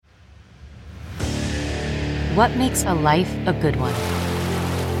What makes a life a good one?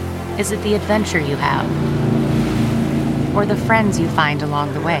 Is it the adventure you have? Or the friends you find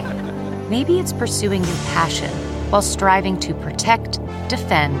along the way? Maybe it's pursuing your passion while striving to protect,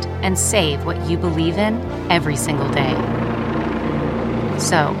 defend, and save what you believe in every single day.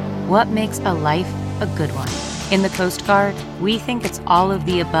 So, what makes a life a good one? In the Coast Guard, we think it's all of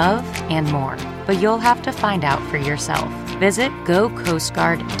the above and more, but you'll have to find out for yourself. Visit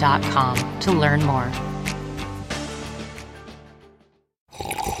gocoastguard.com to learn more.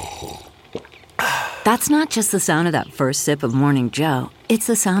 That's not just the sound of that first sip of Morning Joe. It's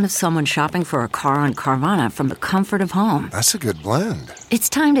the sound of someone shopping for a car on Carvana from the comfort of home. That's a good blend. It's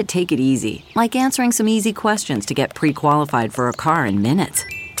time to take it easy, like answering some easy questions to get pre-qualified for a car in minutes.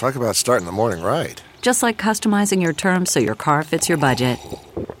 Talk about starting the morning right. Just like customizing your terms so your car fits your budget.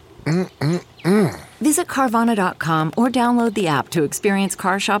 Visit Carvana.com or download the app to experience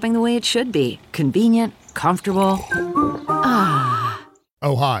car shopping the way it should be. Convenient, comfortable.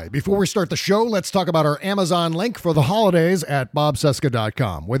 Oh, hi. Before we start the show, let's talk about our Amazon link for the holidays at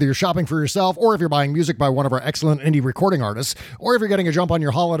bobcesca.com. Whether you're shopping for yourself or if you're buying music by one of our excellent indie recording artists, or if you're getting a jump on your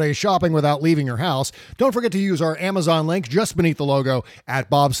holiday shopping without leaving your house, don't forget to use our Amazon link just beneath the logo at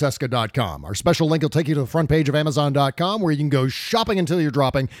bobcesca.com. Our special link will take you to the front page of Amazon.com where you can go shopping until you're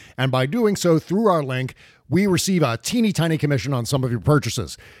dropping, and by doing so through our link, we receive a teeny tiny commission on some of your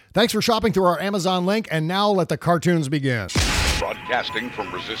purchases. Thanks for shopping through our Amazon link, and now let the cartoons begin. Broadcasting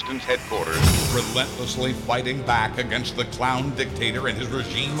from Resistance Headquarters. Relentlessly fighting back against the clown dictator and his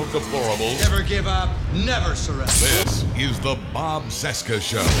regime of deplorables. Never give up, never surrender. This is the Bob Cesca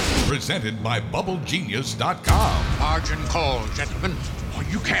Show, presented by BubbleGenius.com. Margin call, gentlemen. Oh,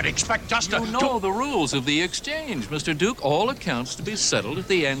 you can't expect us to... You know the rules of the exchange, Mr. Duke. All accounts to be settled at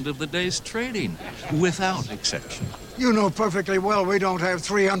the end of the day's trading, without exception. You know perfectly well we don't have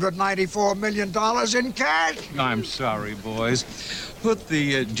 $394 million in cash. I'm sorry, boys. Put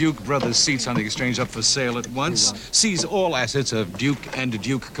the Duke Brothers seats on the exchange up for sale at once. Seize all assets of Duke and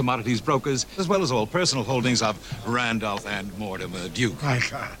Duke Commodities Brokers, as well as all personal holdings of Randolph and Mortimer Duke. My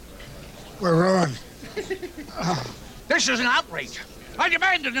God. We're ruined. This is an outrage. I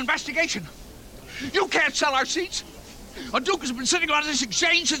demand an investigation. You can't sell our seats. A Duke has been sitting on this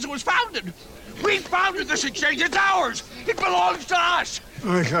exchange since it was founded. We founded this exchange. It's ours. It belongs to us.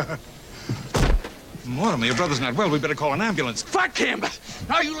 My God. Mortimer, your brother's not well. We better call an ambulance. Fuck him.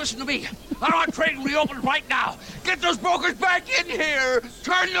 Now you listen to me. I want trading reopened right now. Get those brokers back in here.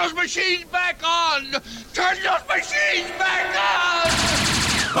 Turn those machines back on. Turn those machines back on.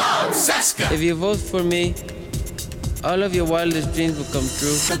 Bob Cesca. If you vote for me, all of your wildest dreams will come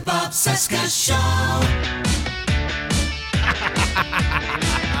true. The Bob Cesca Show.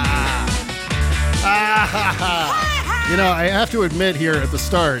 You know, I have to admit here at the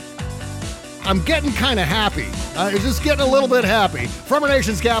start, I'm getting kind of happy. Just getting a little bit happy. From our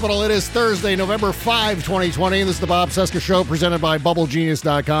nation's capital, it is Thursday, November 5, 2020, and this is the Bob Cesca Show presented by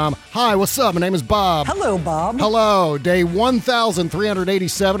BubbleGenius.com. Hi, what's up? My name is Bob. Hello, Bob. Hello. Day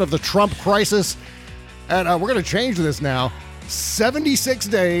 1,387 of the Trump crisis. And we're going to change this now. 76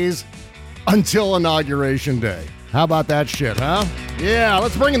 days until Inauguration Day. How about that shit, huh? Yeah,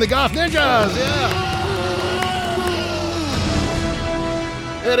 let's bring in the Goth Ninjas. Yeah.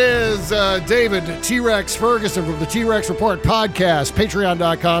 It is David T-Rex Ferguson from the T-Rex Report podcast,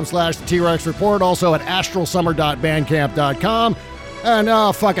 patreon.com/the T-Rex Report, also at astralsummer.bandcamp.com.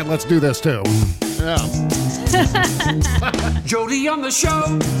 And fuck it, let's do this too. Yeah. Jody on the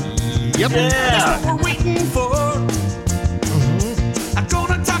show. Yep. Yeah. That's what we're waiting for. I'm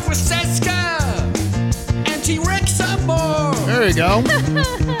gonna talk with Cesca and T-Rex some more. There you go.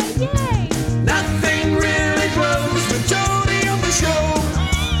 Yay. Nothing really grows with Jody on the show.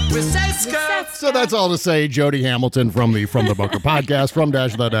 With Cesca. So that's all to say, Jody Hamilton from the Bunker podcast, from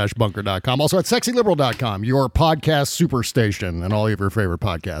the-bunker.com. Also at sexyliberal.com, your podcast superstation, and all of your favorite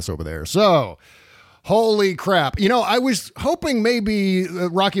podcasts over there. So, holy crap. You know, I was hoping maybe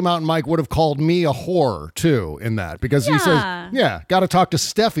Rocky Mountain Mike would have called me a whore, too, in that. Because he says, yeah, got to talk to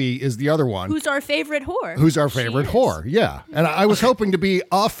Steffi is the other one. Who's our favorite whore? Who's our favorite whore, yeah. And I was hoping to be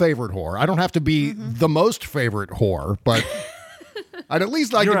a favorite whore. I don't have to be the most favorite whore, but... I'd at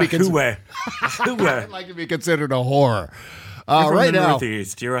least like to be I'd like to be considered a whore. You're from right the now,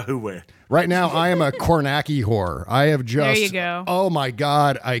 Northeast. You're a hooey. Right now, I am a Kornacki whore. I have just... There you go. Oh, my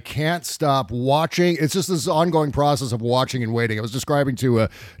God. I can't stop watching. It's just this ongoing process of watching and waiting. I was describing to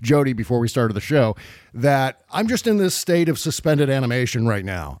Jody before we started the show that I'm just in this state of suspended animation right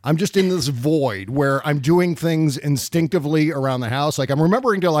now. I'm just in this void where I'm doing things instinctively around the house. Like I'm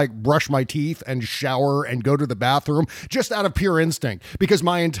remembering to like brush my teeth and shower and go to the bathroom just out of pure instinct because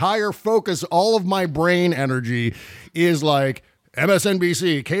my entire focus, all of my brain energy is like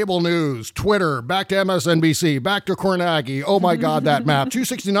MSNBC, cable news, Twitter, back to MSNBC, back to Kornacki. Oh my God, that map.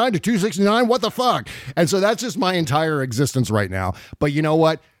 269 to 269, what the fuck? And so that's just my entire existence right now. But you know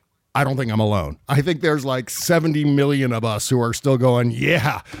what? I don't think I'm alone. I think there's like 70 million of us who are still going,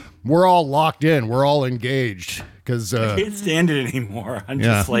 yeah, we're all locked in. We're all engaged. Because I can't stand it anymore. I'm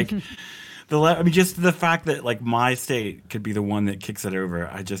just like, just the fact that like my state could be the one that kicks it over.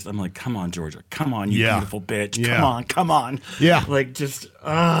 I'm like, come on, Georgia. Come on, you beautiful bitch. Yeah. Come on. Yeah. Like just,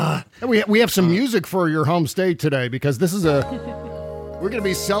 We have some music for your home state today because this is we're going to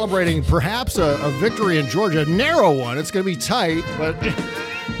be celebrating perhaps a victory in Georgia. A narrow one. It's going to be tight, but...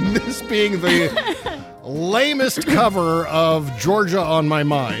 This being the lamest cover of Georgia on My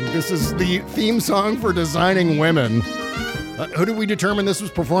Mind. This is the theme song for Designing Women. Who did we determine this was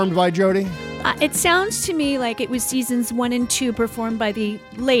performed by, Jody? It sounds to me like it was seasons 1 and 2 performed by the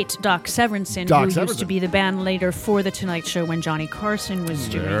late Doc Severinsen, who used to be the band leader for The Tonight Show when Johnny Carson was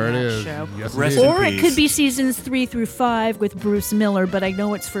doing that show. Yes, or it could be seasons 3 through 5 with Bruce Miller, but I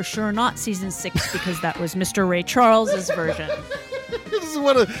know it's for sure not season 6 because that was Mr. Ray Charles's version. This is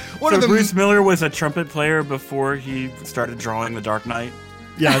one of the Bruce Miller was a trumpet player before he started drawing The Dark Knight.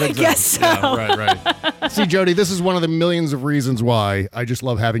 Yeah, I guess so. Yeah, right. See, Jody, this is one of the millions of reasons why I just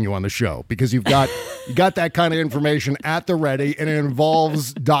love having you on the show because you got that kind of information at the ready, and it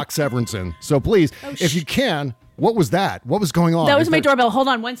involves Doc Severinsen. So please, if you can, what was that? What was going on? That was my doorbell. Hold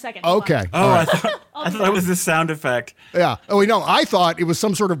on 1 second. Okay. I thought it was the sound effect. Yeah. Oh, no, I thought it was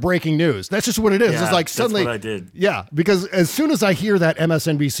some sort of breaking news. That's just what it is. Yeah, it's like suddenly. That's what I did. Yeah, because as soon as I hear that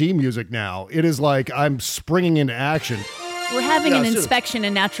MSNBC music now, it is like I'm springing into action. We're having an inspection,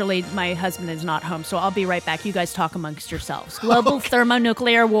 and naturally, my husband is not home, so I'll be right back. You guys talk amongst yourselves. Global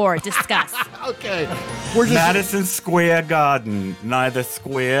thermonuclear war. Discuss. Okay. We're just Madison Square Garden. Neither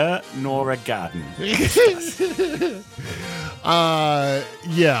square nor a garden. Yeah.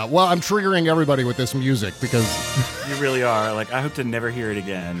 Well, I'm triggering everybody with this music because... You really are. Like, I hope to never hear it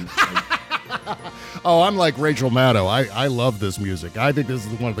again. Oh, I'm like Rachel Maddow. I love this music. I think this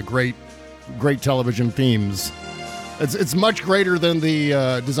is one of the great television themes. It's much greater than the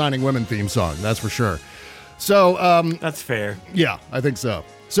Designing Women theme song, that's for sure. So that's fair. Yeah, I think so.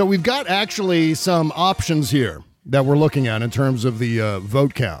 So we've got actually some options here that we're looking at in terms of the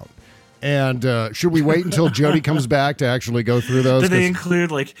vote count. And should we wait until Jody comes back to actually go through those? Do they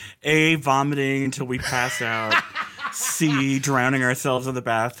include like A, vomiting until we pass out, C, drowning ourselves in the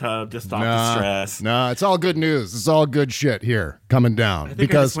bathtub to stop the stress? No, it's all good news. It's all good shit here coming down. I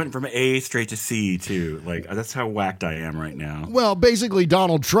think I just went from A straight to C too. Like that's how whacked I am right now. Well, basically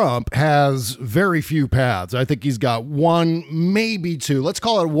Donald Trump has very few paths. I think he's got one, maybe two. Let's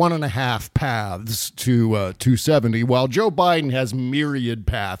call it 1.5 paths to 270, while Joe Biden has myriad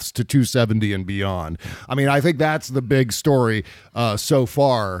paths to 270 and beyond. I mean, I think that's the big story so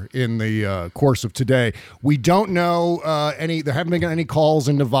far in the course of today. We don't know there haven't been any calls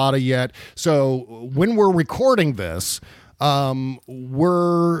in Nevada yet. So when we're recording this,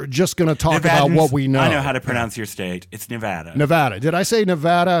 we're just going to talk about what we know. I know how to pronounce your state. It's Nevada. Nevada. Did I say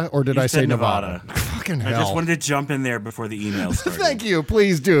Nevada or did I say Nevada? Fucking hell. I just wanted to jump in there before the email started. Thank you.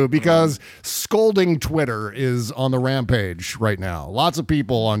 Please do, because scolding Twitter is on the rampage right now. Lots of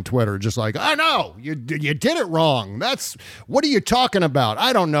people on Twitter just like, I know, you did it wrong. What are you talking about?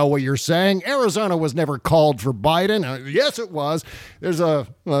 I don't know what you're saying. Arizona was never called for Biden. Yes, it was. There's a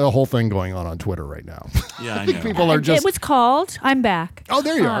whole thing going on Twitter right now. Yeah, I know. People are just... It was called. I'm back. Oh,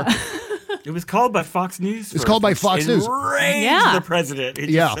 there you are. It was called by Fox News. It's called by Fox News. Enraged the president. He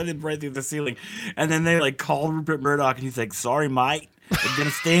just sent it right through the ceiling. And then they like called Rupert Murdoch, and he's like, "Sorry, mate, I'm gonna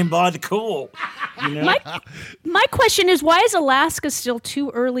stand by the call." You know? My question is, why is Alaska still too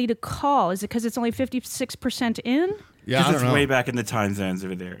early to call? Is it because it's only 56% in? Yeah, I don't it's know. Way back in the time zones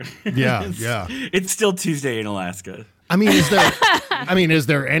over there. Yeah, It's still Tuesday in Alaska. I mean, is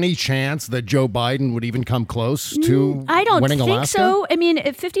there any chance that Joe Biden would even come close to winning Alaska? I don't think so. I mean,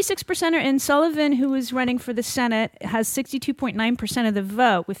 56% are in. Sullivan, who is running for the Senate, has 62.9% of the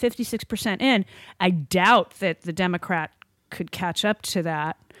vote with 56% in. I doubt that the Democrat could catch up to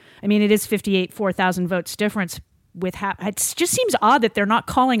that. I mean, it is 4,000 votes difference with it just seems odd that they're not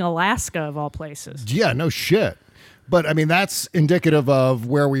calling Alaska of all places. Yeah, no shit. But I mean, that's indicative of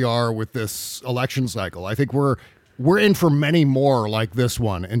where we are with this election cycle. I think we're in for many more like this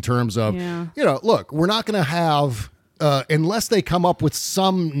one in terms of, look, we're not going to have, unless they come up with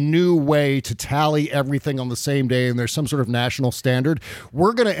some new way to tally everything on the same day and there's some sort of national standard,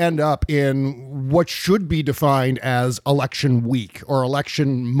 we're going to end up in what should be defined as election week or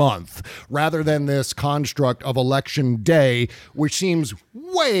election month, rather than this construct of election day, which seems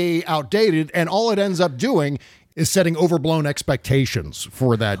way outdated. And all it ends up doing is setting overblown expectations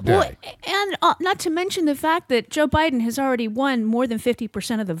for that day. Well, and not to mention the fact that Joe Biden has already won more than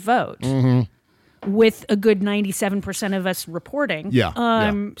 50% of the vote. With a good 97% of us reporting.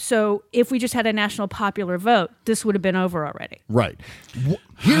 Yeah. So if we just had a national popular vote, this would have been over already. Right.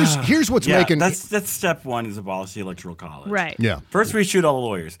 Here's what's making... That's step one, is abolish the Electoral College. Right. Yeah. First we shoot all the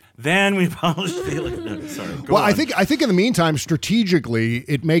lawyers. Then we abolish the Electoral... Sorry. Well, I think in the meantime, strategically,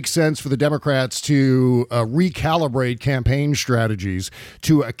 it makes sense for the Democrats to recalibrate campaign strategies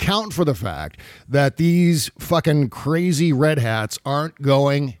to account for the fact that these fucking crazy red hats aren't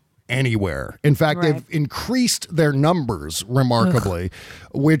going anywhere. In fact, they've increased their numbers remarkably,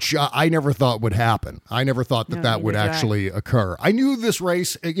 which I never thought would happen. I never thought that would actually occur. I knew this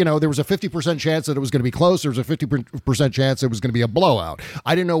race, there was a 50% chance that it was going to be close. There was a 50% chance it was going to be a blowout.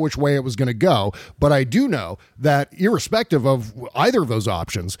 I didn't know which way it was going to go, but I do know that irrespective of either of those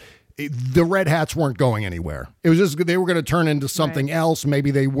options, the red hats weren't going anywhere. It was just they were going to turn into something else.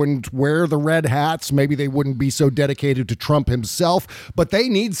 Maybe they wouldn't wear the red hats. Maybe they wouldn't be so dedicated to Trump himself, but they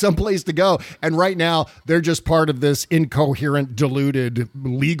need someplace to go. And right now they're just part of this incoherent, diluted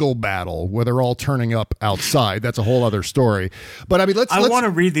legal battle where they're all turning up outside. That's a whole other story. But I mean, I want to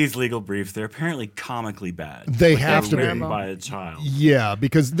read these legal briefs. They're apparently comically bad. They have to be written by a child. Yeah,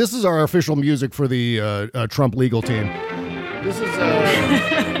 because this is our official music for the Trump legal team. This is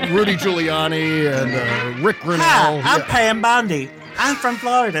Rudy Giuliani and Rick Grinnell. Hi, I'm Pam Bondi. I'm from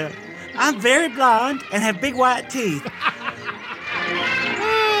Florida. I'm very blonde and have big white teeth.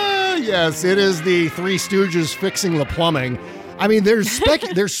 Yes, it is the Three Stooges fixing the plumbing. I mean, there's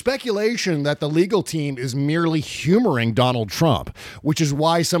speculation that the legal team is merely humoring Donald Trump, which is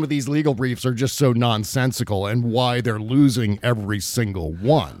why some of these legal briefs are just so nonsensical and why they're losing every single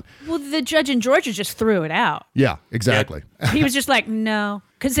one. Well, the judge in Georgia just threw it out. Yeah, exactly. He was just like, no.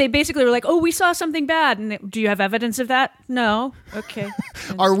 Because they basically were like, oh, we saw something bad. And do you have evidence of that? No. Okay.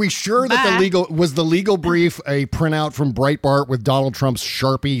 Are we sure that the legal brief a printout from Breitbart with Donald Trump's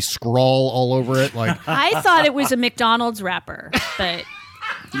Sharpie scrawl all over it? Like, I thought it was a McDonald's wrapper, but...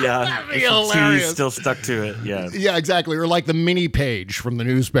 Yeah, hilarious. Still stuck to it. Yeah, yeah, exactly. Or like the mini page from the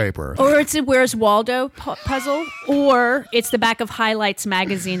newspaper. Or it's a Where's Waldo puzzle, or it's the back of Highlights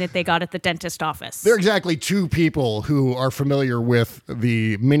magazine that they got at the dentist office. There are exactly two people who are familiar with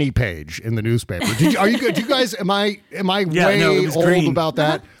the mini page in the newspaper. Are you good? Do you guys? Am I way old green. About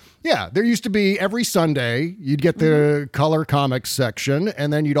that? Yeah, there used to be every Sunday you'd get the color comics section,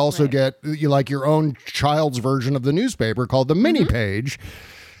 and then you'd also get your own child's version of the newspaper called the mini page.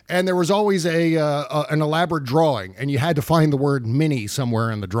 And there was always an elaborate drawing, and you had to find the word mini somewhere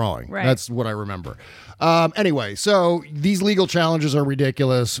in the drawing. Right. That's what I remember. Anyway, so these legal challenges are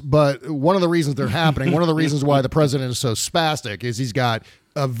ridiculous, but one of the reasons they're happening, one of the reasons why the president is so spastic is he's got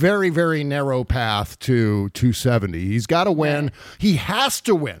a very, very narrow path to 270. He's got to win. Right. He has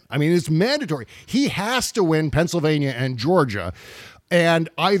to win. I mean, it's mandatory. He has to win Pennsylvania and Georgia and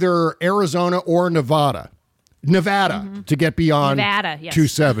either Arizona or Nevada to get beyond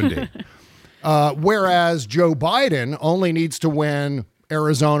 270. Whereas Joe Biden only needs to win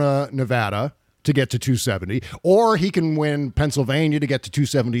Arizona, Nevada to get to 270, or he can win Pennsylvania to get to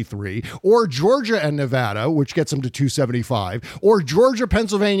 273, or Georgia and Nevada, which gets him to 275, or Georgia,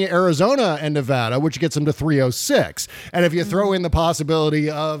 Pennsylvania, Arizona, and Nevada, which gets him to 306. And if you throw in the possibility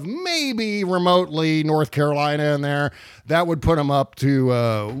of maybe remotely North Carolina in there, that would put him up to,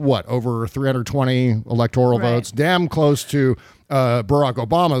 over 320 electoral votes, damn close to Barack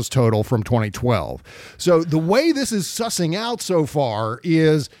Obama's total from 2012. So the way this is sussing out so far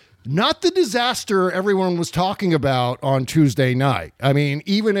is not the disaster everyone was talking about on Tuesday night. I mean,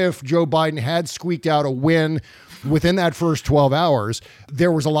 even if Joe Biden had squeaked out a win within that first 12 hours,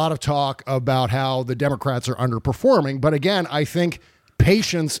 there was a lot of talk about how the Democrats are underperforming. But again, I think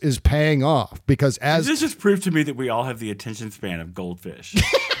patience is paying off because this just proved to me that we all have the attention span of goldfish.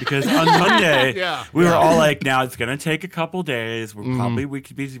 Because on Monday, we were all like, now it's going to take a couple days. We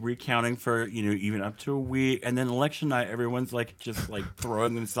could be recounting for, even up to a week. And then election night, everyone's like just like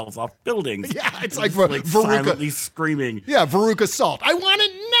throwing themselves off buildings. Yeah, it's like Veruca silently screaming. Yeah, Veruca Salt. I want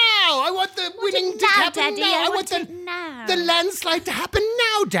it now. I want the winning to happen Daddy. now. I want it now. The landslide to happen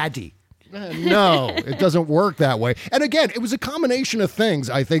now, Daddy. No, it doesn't work that way. And again, it was a combination of things,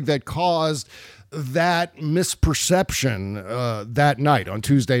 I think, that caused that misperception that night on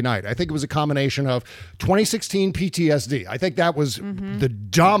Tuesday night. I think it was a combination of 2016 PTSD. I think that was the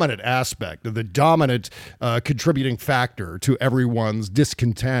dominant aspect, the dominant contributing factor to everyone's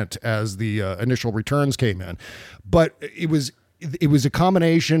discontent as the initial returns came in. But it was a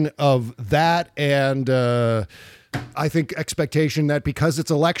combination of that and I think expectation that because it's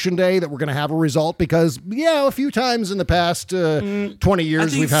election day that we're going to have a result because, a few times in the past 20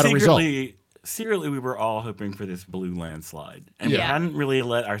 years we've had a result. Secretly, we were all hoping for this blue landslide, and we hadn't really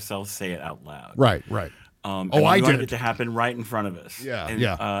let ourselves say it out loud. Right. I did wanted it to happen right in front of us.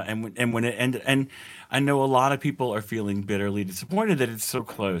 And when it ended, and I know a lot of people are feeling bitterly disappointed that it's so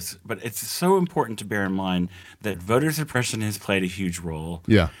close, but it's so important to bear in mind that voter suppression has played a huge role.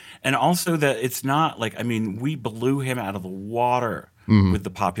 Yeah, and also that it's not we blew him out of the water. With the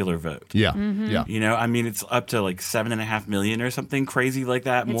popular vote. Yeah. It's up to 7.5 million or something crazy like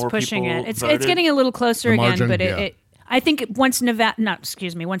that. It's more pushing people it. It's voted. getting a little closer The again, margin, but I think once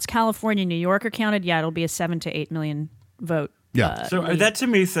once California and New York are counted, it'll be a 7 to 8 million vote. Yeah. So that to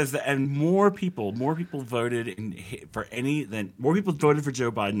me says that, and more people voted more people voted for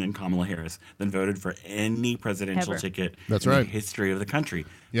Joe Biden and Kamala Harris than voted for any presidential ticket in the history of the country.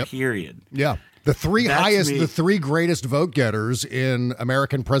 Yep. Period. Yeah. The three greatest vote getters in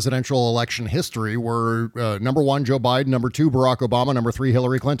American presidential election history were number 1, Joe Biden, number 2, Barack Obama, number 3,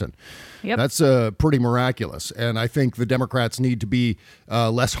 Hillary Clinton. Yep. That's pretty miraculous. And I think the Democrats need to be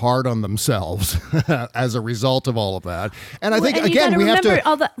less hard on themselves as a result of all of that. And I think, again, we have to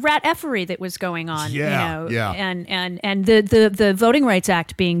all the rat effery that was going on. Yeah. And the Voting Rights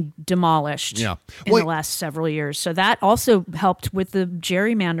Act being demolished in the last several years. So that also helped with the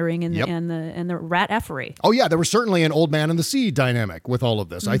gerrymandering and the rat effery. Oh, yeah. There was certainly an old man in the sea dynamic with all of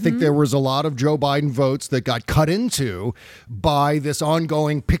this. I think there was a lot of Joe Biden votes that got cut into by this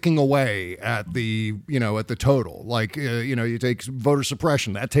ongoing picking away at the total. You take voter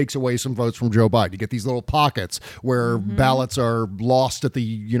suppression, that takes away some votes from Joe Biden. You get these little pockets where ballots are lost at the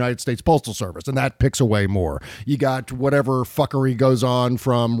United States Postal Service, and that picks away more. You got whatever fuckery goes on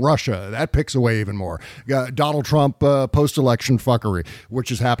from Russia, that picks away even more. You got Donald Trump post-election fuckery,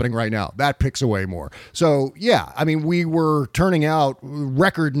 which is happening right now. That picks away more. So, we were turning out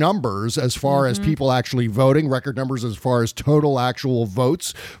record numbers as far as people actually voting, record numbers as far as total actual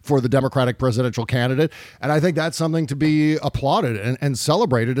votes for the Democratic presidential candidate. And I think that's something to be applauded and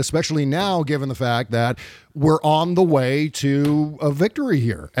celebrated, especially now, given the fact that we're on the way to a victory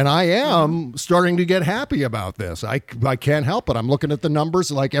here. And I am starting to get happy about this. I can't help it. I'm looking at the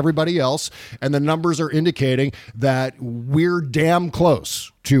numbers like everybody else, and the numbers are indicating that we're damn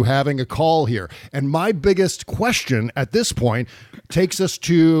close to having a call here. And my biggest question at this point takes us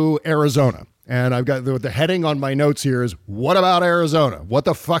to Arizona. And I've got the heading on my notes here is, what about Arizona? What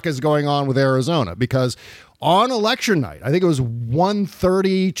the fuck is going on with Arizona? Because on election night, I think it was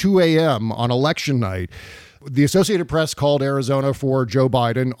 1:30, 2 a.m. on election night, the Associated Press called Arizona for Joe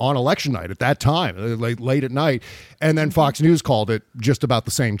Biden on election night at that time, late at night. And then Fox News called it just about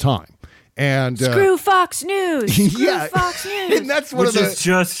the same time. And screw Fox News. Screw Fox News. And that's Which is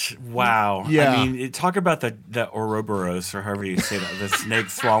just wow. Yeah. Talk about the Ouroboros, or however you say that, the snake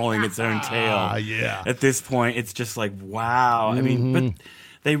swallowing its own tail. Yeah. At this point, it's just like wow. But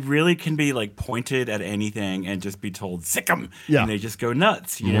they really can be pointed at anything and just be told sick 'em. Yeah. And they just go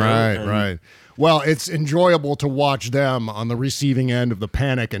nuts. Right. Well, it's enjoyable to watch them on the receiving end of the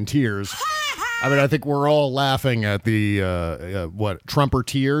panic and tears. I think we're all laughing at the Trumper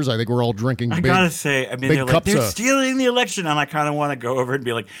tears. I think we're all drinking. I gotta say, they're stealing the election, and I kind of want to go over and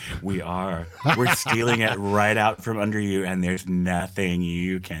be like, "We are. We're stealing it right out from under you, and there's nothing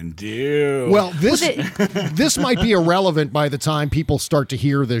you can do." Well, this might be irrelevant by the time people start to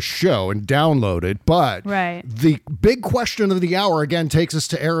hear this show and download it, but the big question of the hour again takes us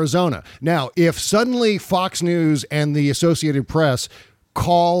to Arizona. Now, if suddenly Fox News and the Associated Press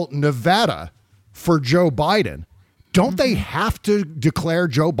call Nevada for Joe Biden, don't they have to declare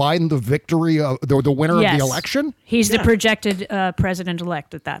Joe Biden the victory of the winner of the election? He's the projected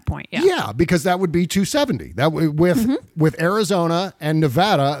president-elect at that point. Yeah, because that would be 270. That with Arizona and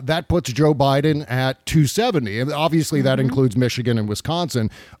Nevada, that puts Joe Biden at 270. And obviously that includes Michigan and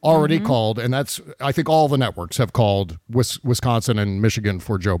Wisconsin already called, and I think all the networks have called Wisconsin and Michigan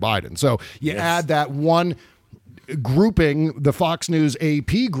for Joe Biden. So you add that one grouping, the Fox News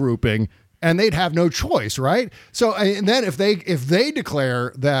AP grouping, and they'd have no choice, right? So, and then if they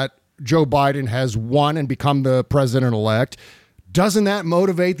declare that Joe Biden has won and become the president-elect, doesn't that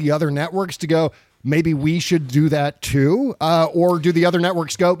motivate the other networks to go, maybe we should do that too? Or do the other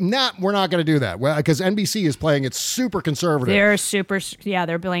networks go, nah, we're not going to do that? Well, because NBC is playing it super conservative. They're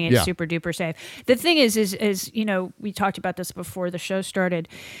playing it super duper safe. The thing is, we talked about this before the show started.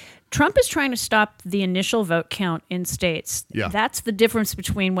 Trump is trying to stop the initial vote count in states. Yeah. That's the difference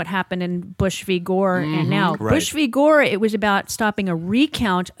between what happened in Bush v. Gore and now. Right. Bush v. Gore, it was about stopping a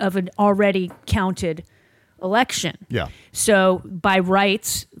recount of an already counted election. Yeah. So by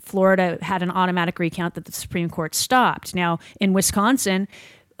rights, Florida had an automatic recount that the Supreme Court stopped. Now, in Wisconsin,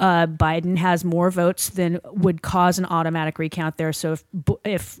 Biden has more votes than would cause an automatic recount there. So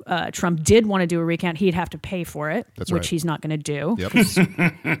if Trump did want to do a recount, he'd have to pay for it, which he's not going to do.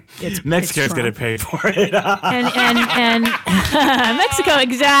 Yep. Mexico's going to pay for it. and Mexico,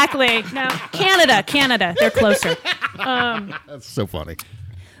 exactly. No, Canada, they're closer. That's so funny.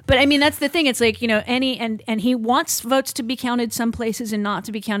 But I mean, that's the thing. It's like, and he wants votes to be counted some places and not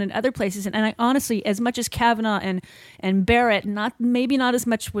to be counted other places. And I honestly, as much as Kavanaugh and Barrett, maybe not as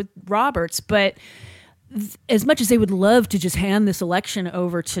much with Roberts, but as much as they would love to just hand this election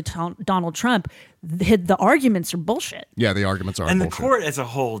over to Donald Trump, the arguments are bullshit. Yeah, the arguments are and bullshit. the court as a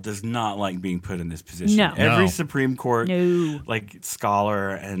whole does not like being put in this position. No. Every No. Supreme Court scholar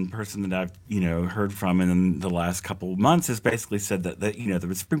and person that I've heard from in the last couple of months has basically said that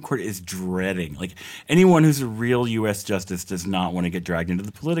the Supreme Court is dreading. Like, anyone who's a real U.S. justice does not want to get dragged into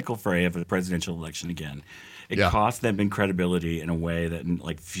the political fray of a presidential election again. It costs them in credibility in a way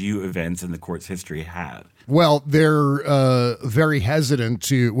that few events in the court's history have. Well, they're very hesitant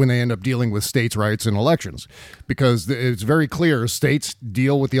to when they end up dealing with states' rights in elections, because it's very clear states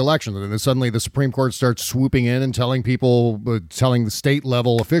deal with the election, and then suddenly the Supreme Court starts swooping in and telling the state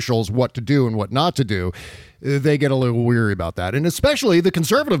level officials what to do and what not to do. They get a little weary about that, and especially the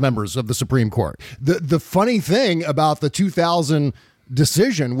conservative members of the Supreme Court. The funny thing about the 2000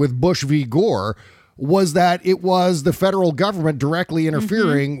 decision with Bush v. Gore was that it was the federal government directly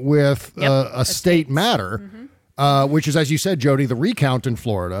interfering with a state matter, which is, as you said, Jody, the recount in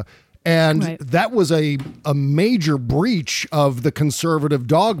Florida. And that was a major breach of the conservative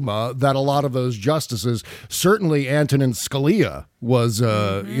dogma that a lot of those justices, certainly Antonin Scalia was,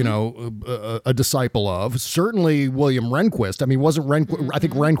 a disciple of. Certainly William Rehnquist. I mean, wasn't Rehnquist? I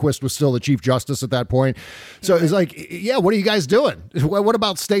think Rehnquist was still the Chief Justice at that point. So it's like, yeah, what are you guys doing? What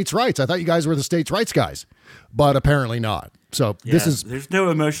about states' rights? I thought you guys were the states' rights guys, but apparently not. So there's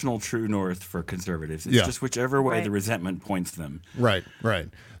no emotional true north for conservatives. It's just whichever way the resentment points them. Right.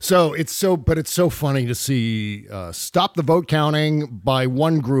 So it's so funny to see stop the vote counting by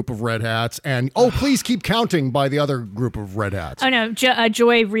one group of red hats and please keep counting by the other group of red hats. Oh no,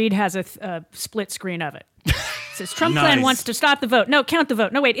 Joy Reid has a split screen of it. It says Trump plan wants to stop the vote. No, count the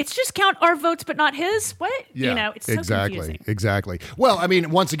vote. No, wait, it's just count our votes, but not his. What? Yeah, it's so confusing. Exactly. Well, I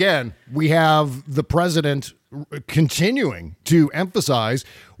mean, once again, we have the president continuing to emphasize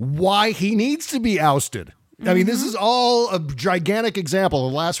why he needs to be ousted. I mean, this is all a gigantic example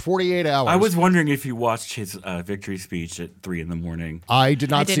of the last 48 hours. I was wondering if you watched his victory speech at 3 a.m. I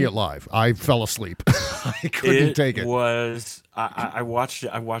did not see it live. I fell asleep. I couldn't take it. I watched it.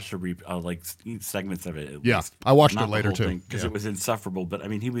 I watched segments of it. Yeah, I watched it later too because it was insufferable. But I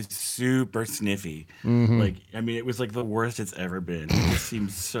mean, he was super sniffy. It was like the worst it's ever been. He just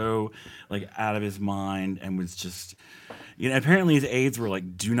seemed so out of his mind and was just. Apparently his aides were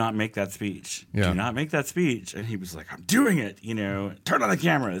like, "Do not make that speech. Do not make that speech." And he was like, "I'm doing it. Turn on the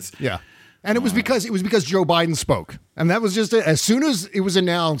cameras." Yeah. And it was because Joe Biden spoke. And that was just it. As soon as it was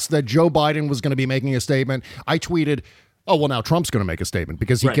announced that Joe Biden was going to be making a statement, I tweeted, "Oh, well, now Trump's going to make a statement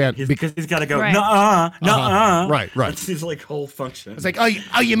because he can't." Because he's got to go, Right. nuh-uh. Right. That's his whole function. It's like,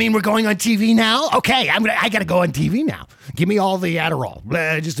 oh, you mean we're going on TV now? Okay, I got to go on TV now. Give me all the Adderall.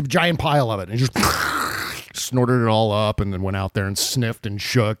 Just a giant pile of it. And just snorted it all up and then went out there and sniffed and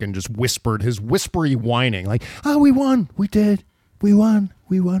shook and just whispered his whispery whining like, "Oh, we won. We did. We won.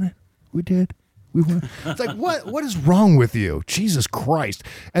 We won it. We did. We won." It's like, what is wrong with you? Jesus Christ.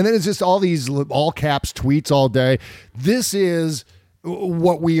 And then it's just all these all caps tweets all day. This is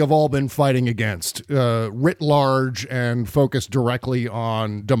what we have all been fighting against, writ large and focused directly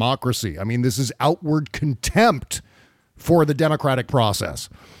on democracy. I mean, this is outward contempt for the democratic process.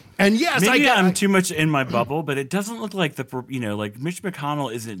 And yes, maybe I'm too much in my bubble, but it doesn't look like Mitch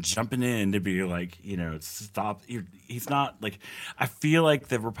McConnell isn't jumping in to be like, stop. He's not like. I feel like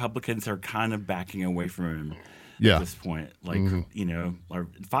the Republicans are kind of backing away from him at this point. Like,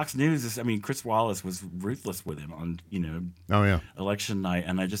 Fox News is. I mean, Chris Wallace was ruthless with him on election night,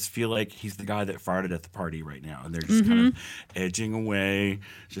 and I just feel like he's the guy that farted at the party right now, and they're just kind of edging away,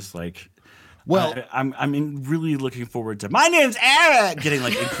 just like. Well, I'm really looking forward to. My name's Eric. Getting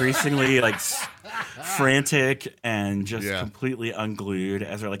like increasingly like frantic and just completely unglued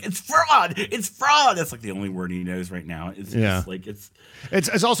as they're like, it's fraud. It's fraud. That's like the only word he knows right now. It's just like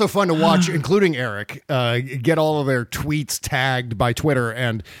It's also fun to watch, including Eric, get all of their tweets tagged by Twitter,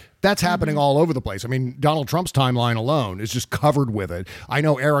 and that's happening all over the place. I mean, Donald Trump's timeline alone is just covered with it. I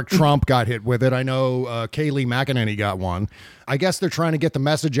know Eric Trump got hit with it. I know Kayleigh McEnany got one. I guess they're trying to get the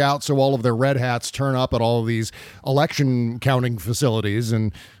message out so all of their red hats turn up at all of these election counting facilities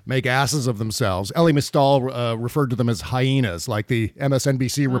and make asses of themselves. Elie Mystal referred to them as hyenas, like the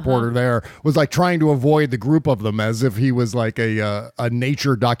MSNBC reporter there was like trying to avoid the group of them as if he was like a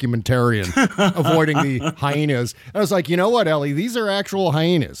nature documentarian avoiding the hyenas. And I was like, you know what, Ellie? These are actual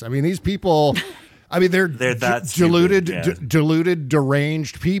hyenas. I mean, these people... I mean, they're that deluded,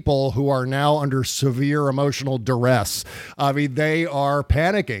 deranged people who are now under severe emotional duress. I mean, they are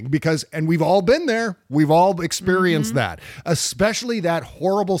panicking because, and we've all been there. We've all experienced that, especially that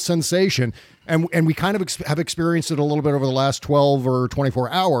horrible sensation. And we kind of have experienced it a little bit over the last 12 or 24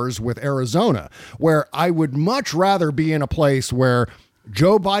 hours with Arizona, where I would much rather be in a place where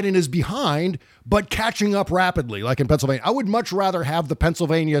Joe Biden is behind, but catching up rapidly, like in Pennsylvania. I would much rather have the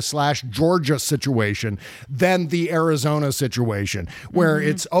Pennsylvania/Georgia situation than the Arizona situation, where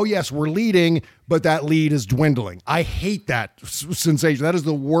it's, oh, yes, we're leading, but that lead is dwindling. I hate that sensation. That is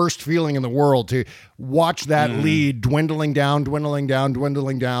the worst feeling in the world, to watch that lead dwindling down.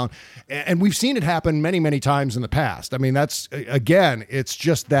 And we've seen it happen many, many times in the past. I mean, that's, again, it's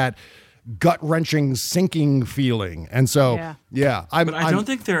just that gut-wrenching, sinking feeling. And so, but I don't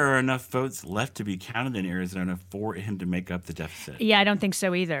think there are enough votes left to be counted in Arizona for him to make up the deficit. Yeah, I don't think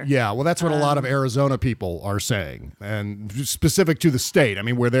so either. Yeah, well, that's what a lot of Arizona people are saying, and specific to the state. I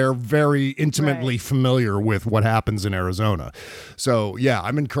mean, where they're very intimately familiar with what happens in Arizona. So, yeah,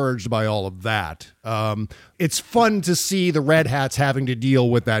 I'm encouraged by all of that. It's fun to see the Red Hats having to deal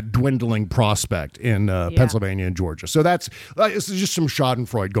with that dwindling prospect in Pennsylvania and Georgia. So that's it's just some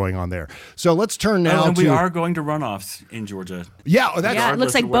schadenfreude going on there. So let's turn now and we are going to runoffs in Georgia. Yeah, it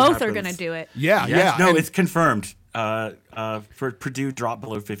looks like both are going to do it. Yeah. No, it's confirmed. For Purdue drop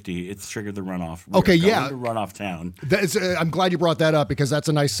below 50, it's triggered the runoff. We're going to runoff town. I'm glad you brought that up, because that's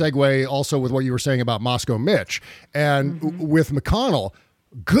a nice segue also with what you were saying about Moscow Mitch. And with McConnell,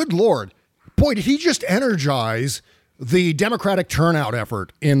 good Lord, boy, did he just energize the Democratic turnout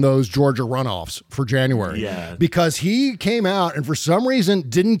effort in those Georgia runoffs for January. Yeah. Because he came out and for some reason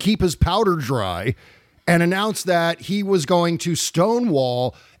didn't keep his powder dry and announced that he was going to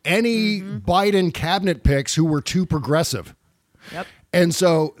stonewall any Biden cabinet picks who were too progressive. Yep. And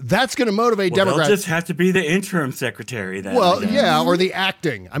so that's going to motivate Democrats. They'll just have to be the interim secretary then. Well, yeah, or the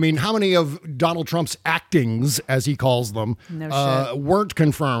acting. I mean, how many of Donald Trump's actings, as he calls them, weren't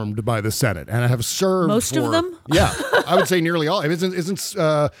confirmed by the Senate and have served most of them? Yeah, I would say nearly all. It's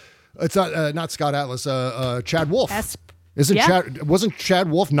not Scott Atlas, Chad Wolf. Wasn't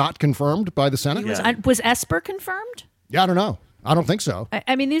Chad Wolf not confirmed by the Senate? Was Esper confirmed? Yeah, I don't know. I don't think so.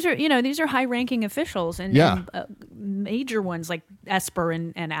 I mean, these are high-ranking officials and major ones like Esper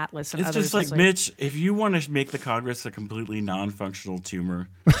and Atlas and it's others. It's just like, Mitch, if you want to make the Congress a completely non-functional tumor,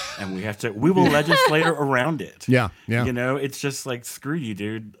 and we will legislate around it. Yeah. You know, it's just like, screw you,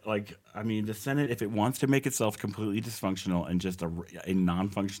 dude. Like, I mean, the Senate, if it wants to make itself completely dysfunctional and just a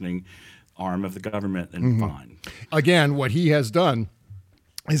non-functioning arm of the government, then fine. Again, what he has done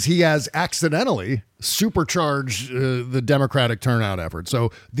is he has accidentally supercharged the Democratic turnout effort.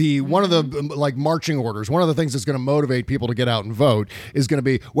 So one of the marching orders, one of the things that's going to motivate people to get out and vote is going to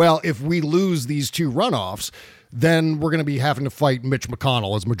be, well, if we lose these two runoffs, then we're going to be having to fight Mitch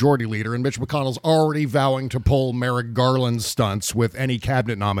McConnell as majority leader. And Mitch McConnell's already vowing to pull Merrick Garland stunts with any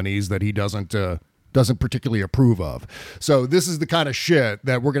cabinet nominees that he doesn't particularly approve of. So this is the kind of shit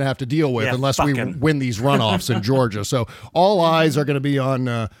that we're going to have to deal with unless we win these runoffs in Georgia. So all eyes are going to be on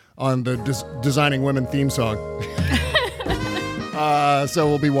the Designing Women theme song. So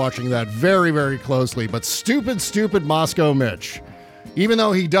we'll be watching that very, very closely. But stupid Moscow Mitch, even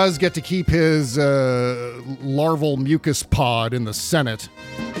though he does get to keep his larval mucus pod in the Senate,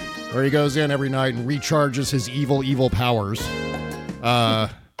 where he goes in every night and recharges his evil powers,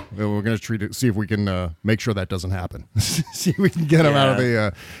 we're going to see if we can make sure that doesn't happen. See if we can get him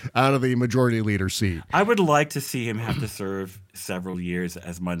out of the majority leader seat. I would like to see him have to serve several years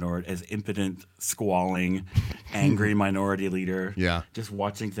as impotent, squalling, angry minority leader. Yeah, just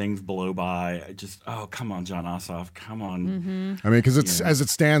watching things blow by. Oh, come on, John Ossoff, come on. I mean, because as it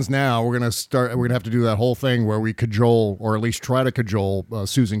stands now, we're going to have to do that whole thing where we cajole, or at least try to cajole,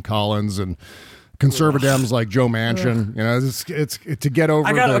 Susan Collins and conservatives like Joe Manchin. You know, it's to get over.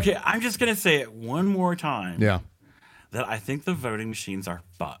 Okay, I'm just gonna say it one more time. Yeah. That I think the voting machines are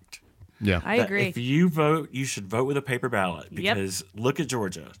fucked. Yeah, I agree. If you vote, you should vote with a paper ballot because look at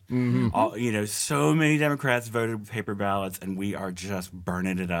Georgia. So many Democrats voted with paper ballots, and we are just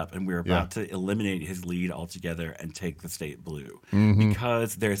burning it up, and we're about to eliminate his lead altogether and take the state blue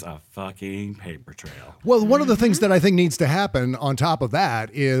because there's a fucking paper trail. Well, one of the things that I think needs to happen on top of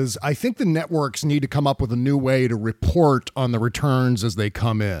that is I think the networks need to come up with a new way to report on the returns as they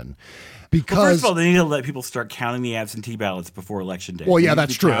come in. Because first of all, they need to let people start counting the absentee ballots before election day. Well, yeah,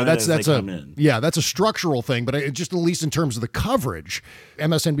 that's true. That's a structural thing, but just at least in terms of the coverage,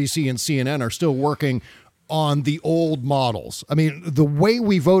 MSNBC and CNN are still working on the old models. I mean, the way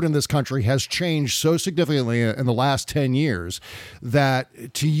we vote in this country has changed so significantly in the last 10 years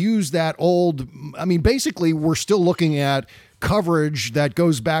that to use that old, I mean, basically we're still looking at coverage that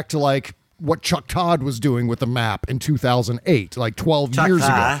goes back to like what Chuck Todd was doing with the map in 2008, like 12 years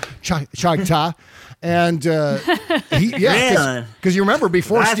ago. Chuck Todd. And because you remember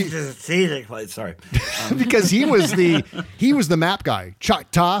before sorry. Because he was the map guy.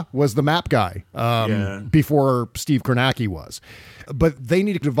 Chuck Todd was the map guy before Steve Kornacki was. But they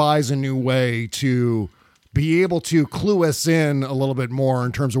need to devise a new way to be able to clue us in a little bit more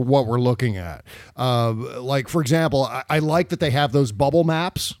in terms of what we're looking at. Like, for example, I like that they have those bubble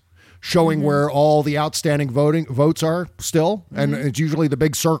maps showing where all the outstanding votes are still. And it's usually the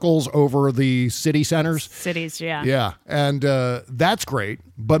big circles over the city centers. Cities, yeah. Yeah. And that's great.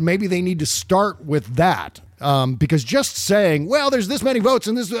 But maybe they need to start with that. Because just saying, well, there's this many votes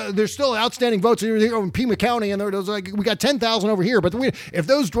and there's still outstanding votes in Pima County and there's like, we got 10,000 over here. But if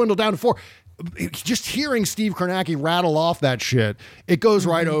those dwindle down to 4, just hearing Steve Kornacki rattle off that shit, it goes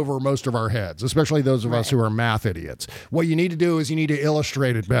right over most of our heads, especially those of us who are math idiots. What you need to do is you need to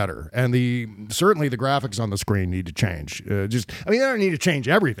illustrate it better. And certainly the graphics on the screen need to change. They don't need to change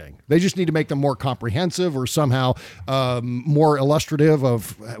everything. They just need to make them more comprehensive or somehow more illustrative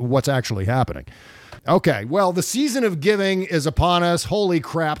of what's actually happening. Okay, well, the season of giving is upon us. Holy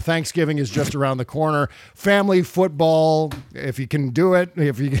crap, Thanksgiving is just around the corner. Family football, if you can do it,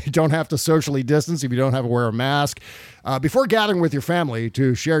 if you don't have to socially distance, if you don't have to wear a mask. Before gathering with your family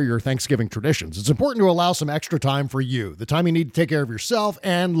to share your Thanksgiving traditions, it's important to allow some extra time for you, the time you need to take care of yourself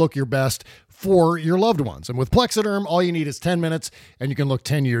and look your best for your loved ones. And with Plexiderm, all you need is 10 minutes and you can look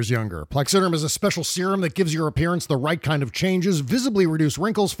 10 years younger. Plexiderm is a special serum that gives your appearance the right kind of changes, visibly reduce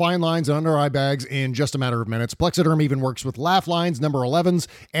wrinkles, fine lines, and under eye bags in just a matter of minutes. Plexiderm even works with laugh lines, number 11s,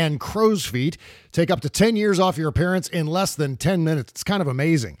 and crow's feet. Take up to 10 years off your appearance in less than 10 minutes. It's kind of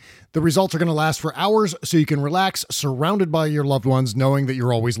amazing. The results are going to last for hours, so you can relax surrounded by your loved ones, knowing that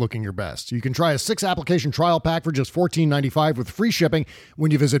you're always looking your best. You can try a 6-application trial pack for just $14.95 with free shipping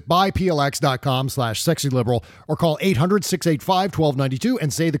when you visit buyplx.com/sexyliberal or call 800-685-1292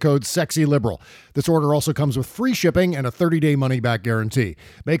 and say the code sexyliberal. This order also comes with free shipping and a 30-day money-back guarantee.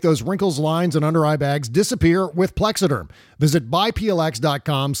 Make those wrinkles, lines, and under eye bags disappear with Plexiderm. Visit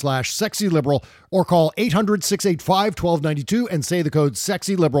buyplx.com/sexyliberal or call 800-685-1292 and say the code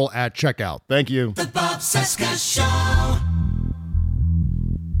sexyliberal at checkout. Thank you. The Bob Cesca Show.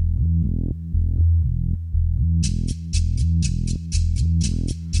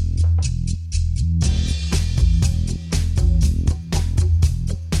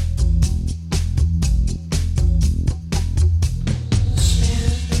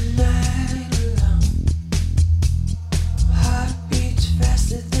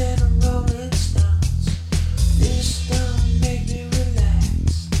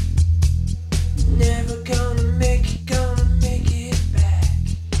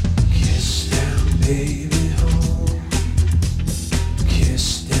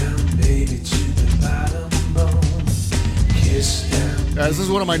 This is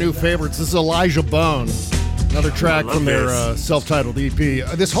one of my new favorites. This is Elijah Bone, another track from their self-titled EP.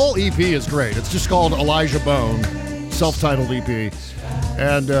 This whole EP is great. It's just called Elijah Bone, self-titled EP.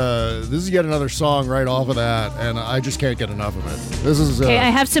 And this is yet another song right off of that, and I just can't get enough of it. This is okay. I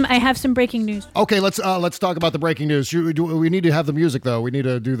have some breaking news. Okay, let's talk about the breaking news. We need to have the music though. We need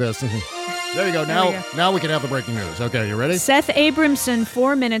to do this. There you go. Now we can have the breaking news. Okay, you ready? Seth Abramson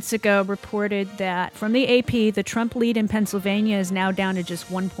 4 minutes ago reported that from the AP, the Trump lead in Pennsylvania is now down to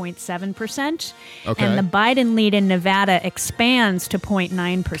just 1.7%. Okay. And the Biden lead in Nevada expands to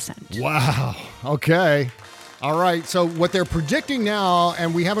 0.9%. Wow. Okay. All right. So what they're predicting now,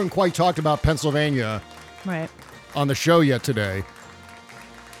 and we haven't quite talked about Pennsylvania on the show yet today.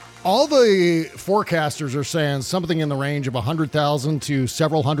 All the forecasters are saying something in the range of 100,000 to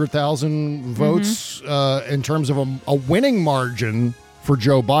several 100,000 votes in terms of a winning margin for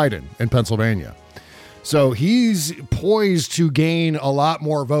Joe Biden in Pennsylvania. So he's poised to gain a lot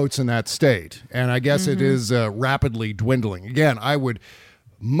more votes in that state. And I guess it is rapidly dwindling. Again, I would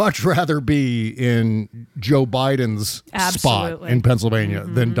much rather be in Joe Biden's spot in Pennsylvania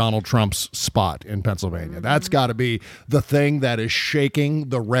than Donald Trump's spot in Pennsylvania. That's got to be the thing that is shaking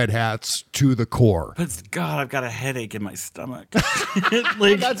the red hats to the core. But God, I've got a headache in my stomach.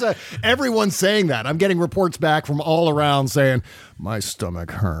 Everyone's saying that. I'm getting reports back from all around saying my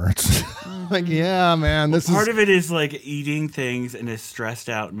stomach hurts. Like, yeah, man, Part of it is like eating things in a stressed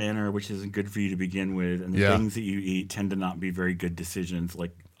out manner, which isn't good for you to begin with. And the things that you eat tend to not be very good decisions,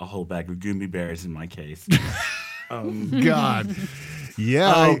 like a whole bag of gummy bears in my case. God.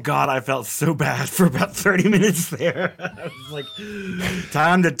 Yeah. Oh, God, I felt so bad for about 30 minutes there. I was like,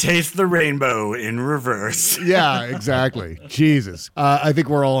 time to taste the rainbow in reverse. Yeah, exactly. Jesus. I think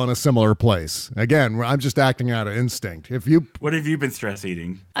we're all in a similar place. Again, I'm just acting out of instinct. What have you been stress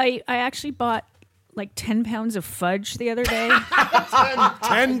eating? I actually bought like 10 pounds of fudge the other day.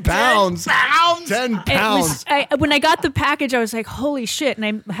 10 pounds? 10 pounds. When I got the package, I was like, holy shit.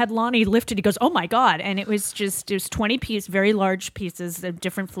 And I had Lonnie lift it. He goes, oh my God. And it was 20 pieces, very large pieces of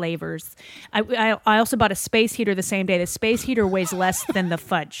different flavors. I also bought a space heater the same day. The space heater weighs less than the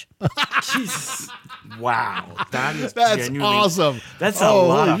fudge. Jesus. Wow. That's awesome. That's a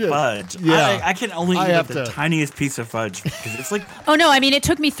lot of fudge. Yeah. I can only eat the tiniest piece of fudge because it's like... Oh, no. I mean, it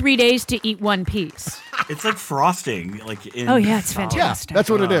took me 3 days to eat one piece. It's like frosting. Oh, yeah. It's fantastic. Yeah, that's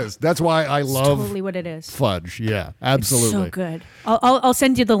what it is. That's why I love totally what it is. Fudge. Yeah, absolutely. It's so good. I'll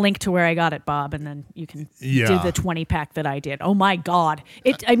send you the link to where I got it, Bob, and then you can do the 20-pack that I did. Oh, my God.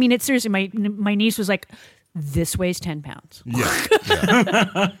 It's seriously, my niece was like, this weighs 10 pounds. Yeah.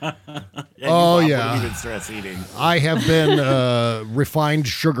 What have you been stress eating? I have been refined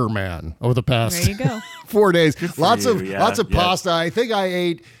sugar man over the past 4 days. Lots of pasta. I think I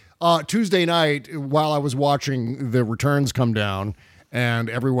ate Tuesday night while I was watching the returns come down and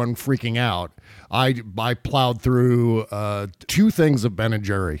everyone freaking out. I plowed through 2 things of Ben &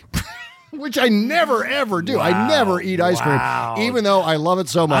 Jerry. Which I never, ever do. Wow. I never eat ice cream, even though I love it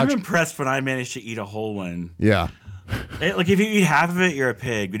so much. I'm impressed when I manage to eat a whole one. Yeah. Like, if you eat half of it, you're a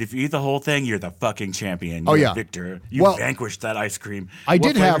pig. But if you eat the whole thing, you're the fucking champion. You're a victor. You vanquished that ice cream. I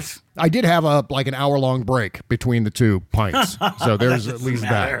did have an hour-long break between the 2 pints. So there's at least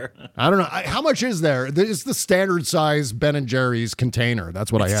that. I don't know. How much is there? It's the standard size Ben & Jerry's container.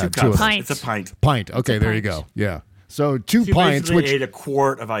 That's what I had. 2 cups. It's a pint. Pint. Okay, there you go. Yeah. So 2 pints, which ate a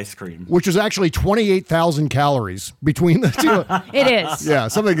quart of ice cream, which is actually 28,000 calories between the 2. It is. Yeah,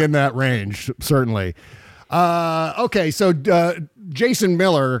 something in that range, certainly. Okay, so Jason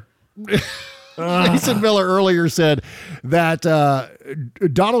Miller earlier said that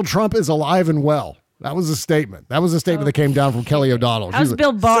Donald Trump is alive and well. That was a statement. That came down from Kelly O'Donnell. How's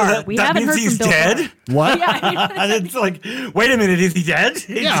Bill Barr? So we haven't heard from Bill dead? Barr. What? It's like, wait a minute, is he dead?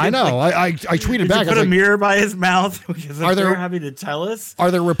 Yeah, I know. I tweeted back. Put a mirror by his mouth because they're having to tell us.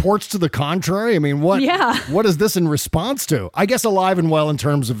 Are there reports to the contrary? I mean, what? Yeah. What is this in response to? I guess alive and well in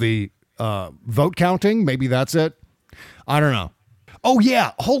terms of the vote counting. Maybe that's it. I don't know. Oh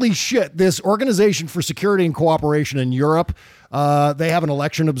yeah, holy shit! This Organization for Security and Cooperation in Europe. They have an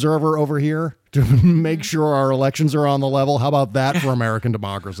election observer over here to make sure our elections are on the level. How about that for American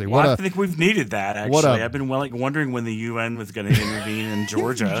democracy? I think we've needed that, actually. I've been wondering when the UN was going to intervene in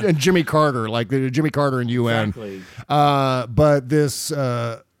Georgia. And Jimmy Carter, like the Jimmy Carter and UN. Exactly. But this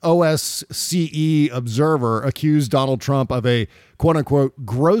OSCE observer accused Donald Trump of a quote-unquote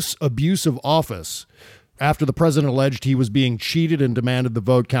gross abuse of office after the president alleged he was being cheated and demanded the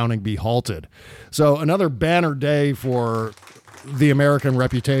vote counting be halted. So another banner day for the American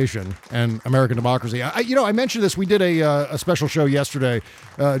reputation and American democracy. I mentioned this. We did a special show yesterday,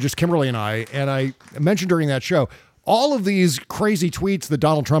 just Kimberly and I mentioned during that show, all of these crazy tweets that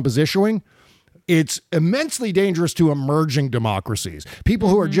Donald Trump is issuing, it's immensely dangerous to emerging democracies. People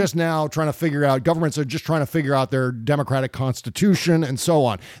who are just now trying to figure out, governments are just trying to figure out their democratic constitution and so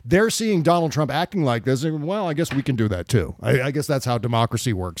on. They're seeing Donald Trump acting like this, and well, I guess we can do that too. I guess that's how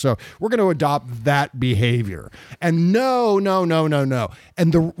democracy works. So we're going to adopt that behavior. And no.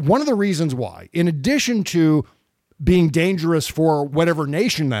 And one of the reasons why, in addition to being dangerous for whatever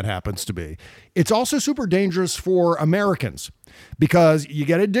nation that happens to be, it's also super dangerous for Americans. Because you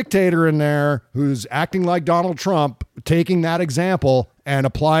get a dictator in there who's acting like Donald Trump, taking that example and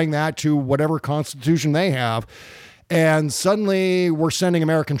applying that to whatever constitution they have. And suddenly we're sending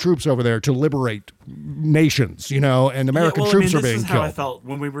American troops over there to liberate nations, and American troops are being killed. This is how I felt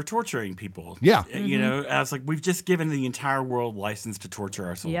when we were torturing people. Yeah. I was like, we've just given the entire world license to torture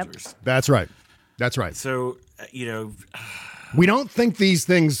our soldiers. That's right. So, We don't think these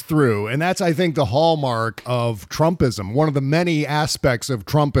things through, and that's, I think, the hallmark of Trumpism. One of the many aspects of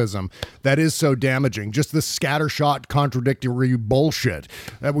Trumpism that is so damaging, just the scattershot, contradictory bullshit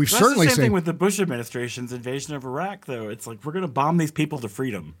that we've certainly the same seen. thing with the Bush administration's invasion of Iraq, though. It's like, we're going to bomb these people to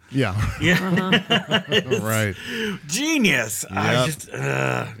freedom. Yeah. Right. Genius.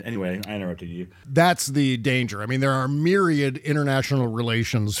 Yep. Anyway, I interrupted you. That's the danger. I mean, there are myriad international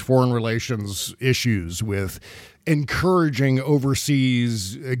relations, foreign relations issues with encouraging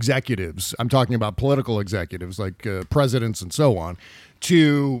overseas executives. I'm talking about political executives like presidents and so on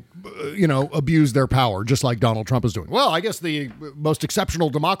to, abuse their power, just like Donald Trump is doing. Well, I guess the most exceptional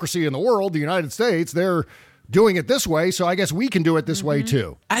democracy in the world, the United States, they're doing it this way, so I guess we can do it this way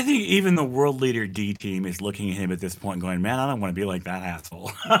too. I think even the world leader D team is looking at him at this point going, man, I don't want to be like that asshole.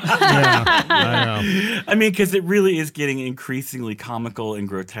 Yeah, I know. I mean, because it really is getting increasingly comical and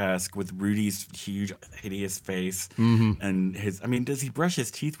grotesque with Rudy's huge, hideous face. And does he brush his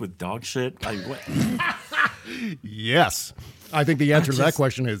teeth with dog shit? Like, what? Yes. I think the answer to that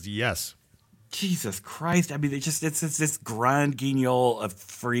question is yes. Jesus Christ. I mean, it's this grand guignol of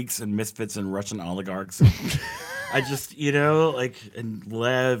freaks and misfits and Russian oligarchs. And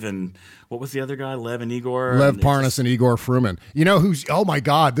Lev and what was the other guy? Lev and Igor? Lev Parnas and Igor Fruman. You know oh my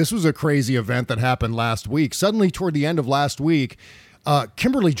God, this was a crazy event that happened last week. Suddenly, toward the end of last week,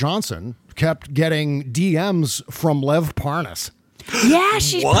 Kimberly Johnson kept getting DMs from Lev Parnas. Yeah,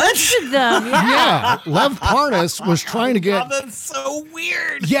 she posted them. Yeah, Lev Parnas was trying to get... that's so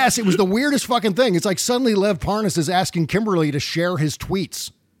weird. Yes, it was the weirdest fucking thing. It's like suddenly Lev Parnas is asking Kimberly to share his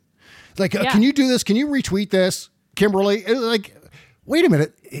tweets. It's like, can you do this? Can you retweet this, Kimberly? It's like, wait a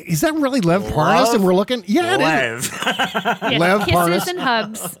minute. Is that really Lev Parnas? And we're looking... Yeah, it is. Lev kisses Parnas. and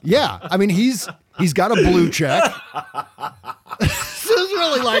hugs. Yeah, I mean, he's got a blue check. This is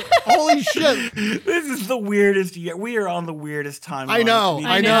really like, holy shit. This is the weirdest year. We are on the weirdest timeline. I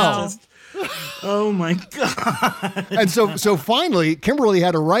know. Oh my God. And so finally, Kimberly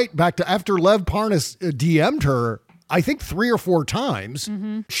had to write back to, after Lev Parnas DM'd her, I think 3 or 4 times,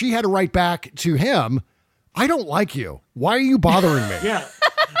 she had to write back to him, I don't like you. Why are you bothering me? Yeah.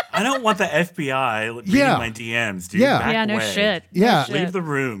 I don't want the FBI reading my DMs, dude. Yeah. No shit. Yeah. Leave the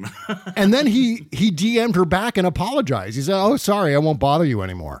room. And then he DM'd her back and apologized. He said, oh, sorry, I won't bother you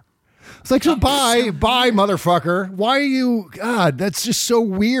anymore. It's like, so bye, motherfucker. Why are you, God, that's just so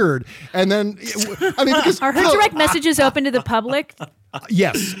weird. And then, because... Are her direct messages open to the public?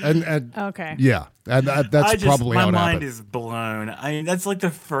 Yes. And okay. Yeah. And that's probably how it happened. My mind is blown. That's like the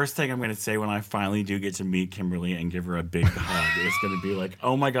first thing I'm going to say when I finally do get to meet Kimberly and give her a big hug. It's going to be like,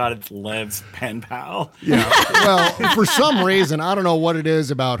 oh my God, it's Lev's pen pal. Yeah. Well, for some reason, I don't know what it is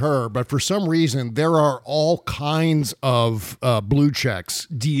about her, but for some reason, there are all kinds of blue checks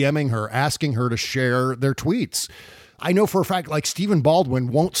DMing her, asking her to share their tweets. I know for a fact, like Stephen Baldwin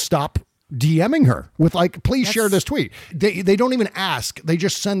won't stop DMing her with like, please share this tweet. They don't even ask. They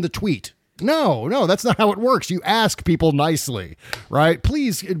just send the tweet. No, that's not how it works. You ask people nicely, right?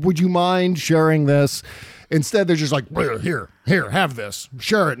 Please, would you mind sharing this? Instead, they're just like, here, have this.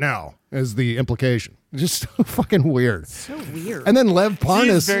 Share it now, is the implication. Just so fucking weird. So weird. And then Lev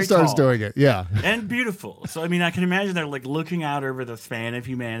Parnas starts doing it. Yeah. And beautiful. So, I can imagine they're like looking out over the span of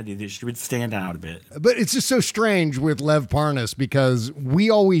humanity that she would stand out a bit. But it's just so strange with Lev Parnas because we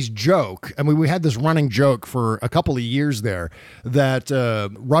always joke, we had this running joke for a couple of years there that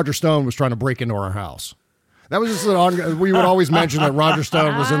Roger Stone was trying to break into our house. That was just we would always mention that Roger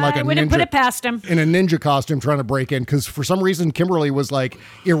Stone was in like a wouldn't ninja, put it past him. In a ninja costume trying to break in because for some reason Kimberly was like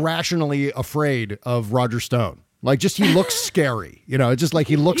irrationally afraid of Roger Stone. Like just he looks scary, it's just like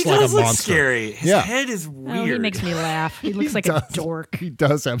he looks like a monster. He does look scary. His head is weird. Oh, he makes me laugh. He looks like a dork. He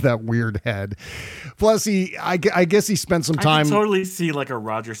does have that weird head. Plus, I guess he spent some time. I can totally see like a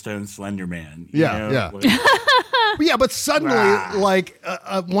Roger Stone Slender Man. Yeah. But suddenly, like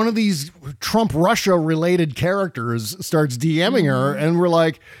one of these Trump-Russia related characters starts DMing her, and we're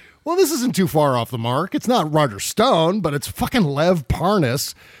like, well, this isn't too far off the mark. It's not Roger Stone, but it's fucking Lev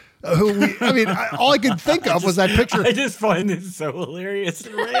Parnas. All I could think of was that picture. I just find this so hilarious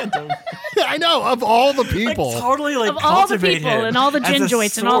and random. I know, of all the people. Like, totally like of all the cultivate people him and all the gin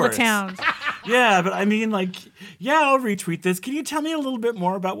joints in all the source. towns. Yeah, but I'll retweet this. Can you tell me a little bit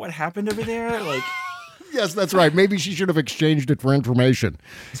more about what happened over there? Like, Yes, that's right. Maybe she should have exchanged it for information.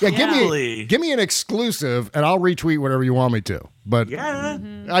 Yeah, give me an exclusive, and I'll retweet whatever you want me to. But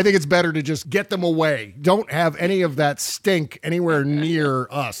I think it's better to just get them away. Don't have any of that stink anywhere near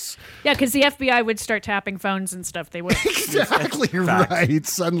us. Yeah, because the FBI would start tapping phones and stuff. They would. Exactly right.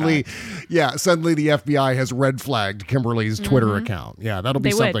 Suddenly the FBI has red flagged Kimberly's Twitter account. Yeah, that'll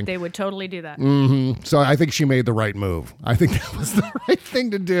be something. They would totally do that. So I think she made the right move. I think that was the right thing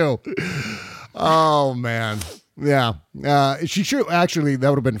to do. Oh, man. Yeah. She should actually, that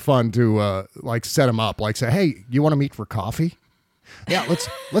would have been fun to like set him up, like say, hey, you want to meet for coffee? Yeah,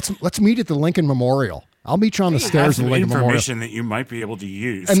 let's meet at the Lincoln Memorial. I'll meet you on the stairs of the Lincoln Memorial. Information that you might be able to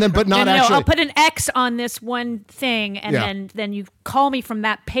use. And then, but not no, actually. I'll put an X on this one thing, and then you call me from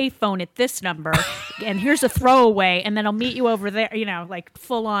that payphone at this number, and here's a throwaway, and then I'll meet you over there, like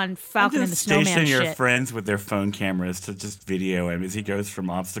full on Falcon and the Snowman station shit. your friends with their phone cameras to just video him as he goes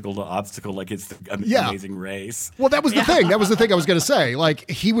from obstacle to obstacle like it's the amazing race. Well, that was the thing. That was the thing I was going to say. Like,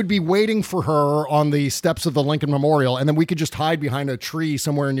 he would be waiting for her on the steps of the Lincoln Memorial, and then we could just hide behind a tree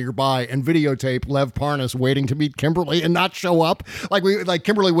somewhere nearby and videotape Lev Parnas waiting to meet Kimberly and not show up. Like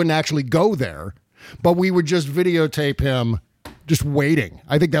Kimberly wouldn't actually go there, but we would just videotape him just waiting.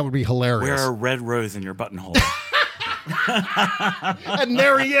 I think that would be hilarious. Wear a red rose in your buttonhole. And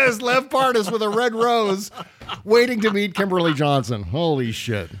there he is, Lev Parnas with a red rose waiting to meet Kimberly Johnson. Holy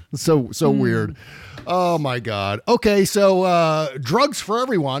shit. So weird. Oh, my God. Okay, so drugs for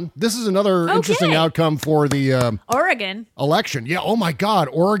everyone. This is another interesting outcome for the Oregon election. Yeah, oh, my God.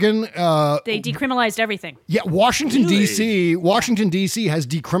 Oregon. They decriminalized everything. Yeah, Washington, D.C. Washington, D.C. has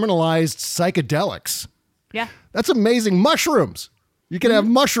decriminalized psychedelics. Yeah. That's amazing. Mushrooms. You can have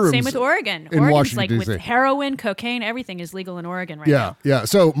mushrooms. Same with Oregon. In Oregon's Washington, like D.C. with heroin, cocaine, everything is legal in Oregon right now. Yeah.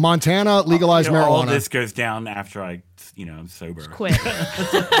 So Montana legalized marijuana. All this goes down after I'm sober. Quit.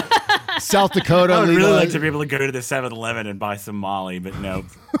 South Dakota. I would really like to be able to go to the 7-Eleven and buy some Molly, but no.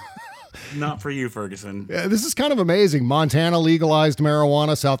 Not for you, Ferguson. Yeah, this is kind of amazing. Montana legalized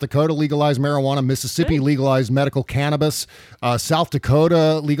marijuana. South Dakota legalized marijuana. Mississippi legalized medical cannabis. South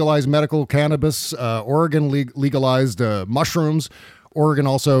Dakota legalized medical cannabis. Oregon legalized mushrooms. Oregon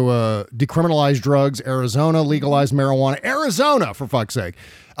also decriminalized drugs. Arizona legalized marijuana. Arizona, for fuck's sake.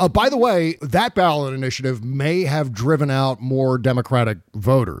 By the way, that ballot initiative may have driven out more Democratic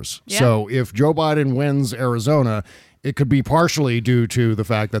voters. Yeah. So if Joe Biden wins Arizona, it could be partially due to the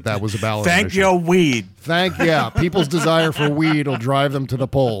fact that was a ballot initiative. Your weed. People's desire for weed will drive them to the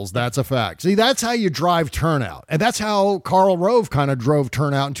polls. That's a fact. See, that's how you drive turnout. And that's how Karl Rove kind of drove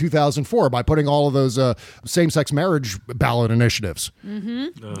turnout in 2004 by putting all of those same-sex marriage ballot initiatives.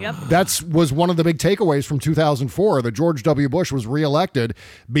 Mm-hmm. Yep. That was one of the big takeaways from 2004, that George W. Bush was reelected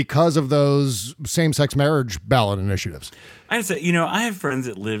because of those same-sex marriage ballot initiatives. I have to say, I have friends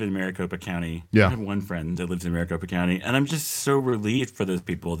that live in Maricopa County. Yeah. I have one friend that lives in Maricopa County, and I'm just so relieved for those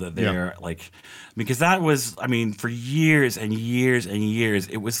people that they're because that was, for years and years and years,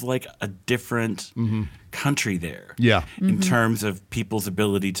 it was like a different country there. Yeah. In terms of people's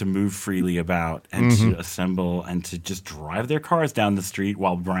ability to move freely about and to assemble and to just drive their cars down the street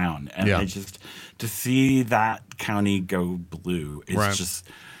while brown. And to see that county go blue is just...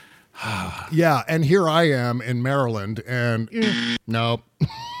 Yeah, and here I am in Maryland, and nope.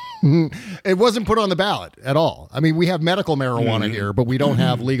 It wasn't put on the ballot at all. We have medical marijuana here, but we don't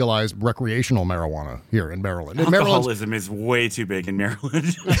have legalized recreational marijuana here in Maryland. Alcoholism is way too big in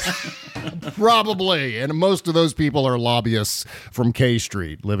Maryland. Probably, and most of those people are lobbyists from K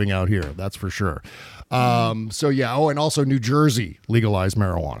Street living out here, that's for sure. And also New Jersey legalized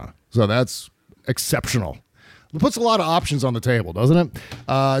marijuana. So that's exceptional. It puts a lot of options on the table, doesn't it?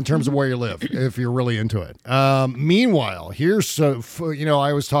 In terms of where you live, if you're really into it. Meanwhile, here's, I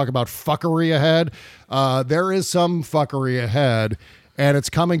always talk about fuckery ahead. There is some fuckery ahead, and it's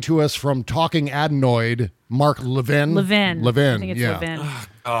coming to us from talking adenoid Mark Levin. Levin. I think it's Levin. Oh,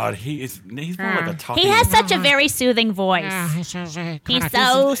 God, he's more like a talking... He has such a very soothing voice. He's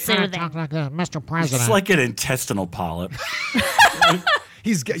so soothing. Talk like Mr. President. It's like an intestinal polyp.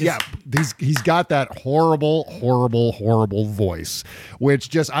 He's got that horrible, horrible, horrible voice, which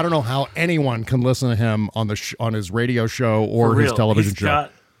just, I don't know how anyone can listen to him on his radio show or his television show. He's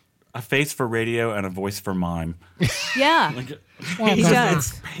got a face for radio and a voice for mime. Yeah.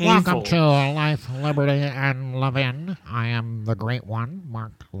 It's painful. Welcome to Life, Liberty, and Levin. I am the great one,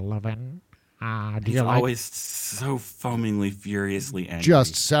 Mark Levin. He's always so foamingly, furiously angry.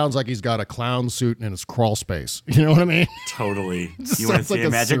 Just sounds like he's got a clown suit in his crawl space. You know what I mean? Totally. You want to see a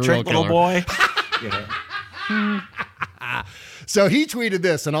magic trick, little boy? So he tweeted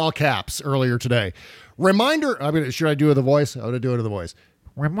this in all caps earlier today. Reminder, should I do the voice? I'm going to do it in the voice.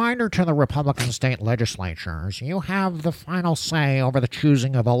 Reminder to the Republican state legislatures, you have the final say over the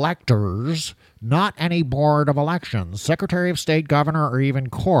choosing of electors, not any board of elections, Secretary of State, governor, or even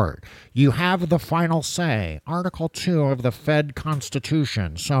court. You have the final say. Article 2 of the Fed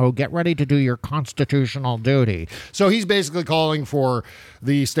Constitution. So get ready to do your constitutional duty. So he's basically calling for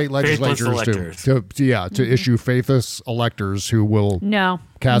the state legislatures to issue faithless electors who will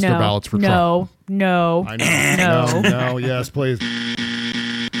cast their ballots for Trump. No. I know. No, yes, please.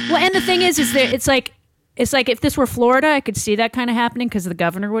 Well, and the thing is it's like if this were Florida, I could see that kind of happening because the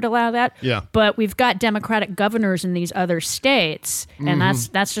governor would allow that. Yeah. But we've got Democratic governors in these other states, and that's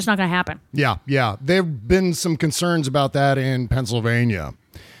just not going to happen. Yeah. There have been some concerns about that in Pennsylvania,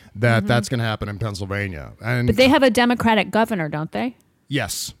 that's going to happen in Pennsylvania. But they have a Democratic governor, don't they?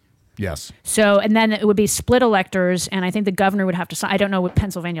 Yes. So, and then it would be split electors, and I think the governor would have to sign. I don't know what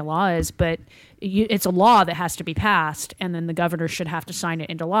Pennsylvania law is, but it's a law that has to be passed, and then the governor should have to sign it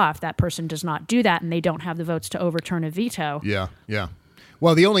into law. If that person does not do that and they don't have the votes to overturn a veto. Yeah.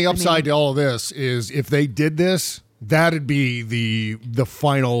 Well, the only upside to all of this is if they did this, that'd be the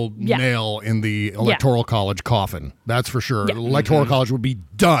final nail in the Electoral College coffin. That's for sure. Yeah. The Electoral College would be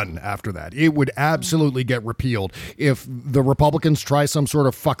done after that. It would absolutely get repealed. If the Republicans try some sort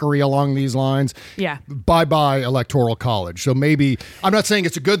of fuckery along these lines, bye-bye Electoral College. So maybe, I'm not saying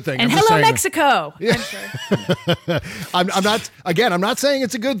it's a good thing. And I'm just hello, saying, Mexico! I'm not saying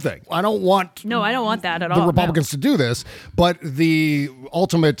it's a good thing. I don't want that at the all. Republicans to do this, but the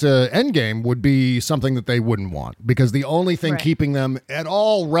ultimate end game would be something that they wouldn't want. Because the only thing keeping them at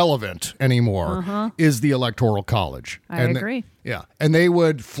all relevant anymore is the Electoral College. I agree. And they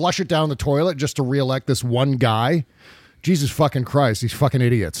would flush it down the toilet just to reelect this one guy. Jesus fucking Christ, these fucking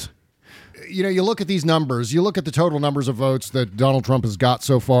idiots. You know, you look at these numbers, you look at the total numbers of votes that Donald Trump has got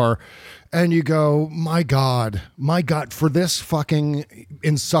so far, and you go, my God, for this fucking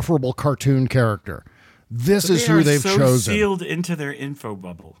insufferable cartoon character. This is who they've chosen. They are so sealed into their info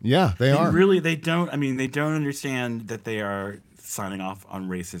bubble. Yeah, they are. Really, they don't understand that they are signing off on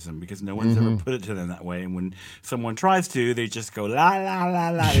racism because no one's ever put it to them that way. And when someone tries to, they just go, la, la, la,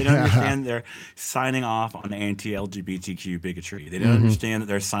 la. They don't understand they're signing off on anti-LGBTQ bigotry. They don't understand that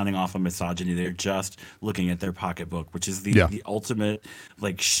they're signing off on misogyny. They're just looking at their pocketbook, which is the ultimate,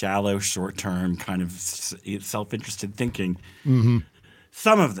 like, shallow, short-term kind of self-interested thinking.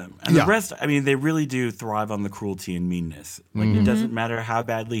 Some of them. And the rest, I mean, they really do thrive on the cruelty and meanness. Like, it doesn't matter how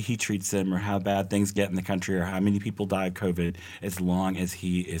badly he treats them or how bad things get in the country or how many people die of COVID, as long as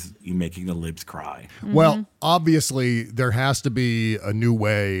he is making the libs cry. Well, obviously, there has to be a new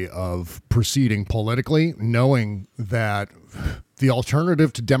way of proceeding politically, knowing that the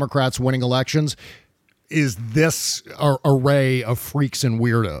alternative to Democrats winning elections is this array of freaks and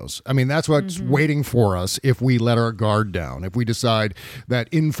weirdos. I mean, that's what's waiting for us if we let our guard down, if we decide that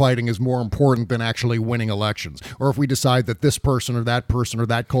infighting is more important than actually winning elections, or if we decide that this person or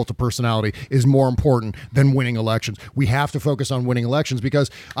that cult of personality is more important than winning elections. We have to focus on winning elections because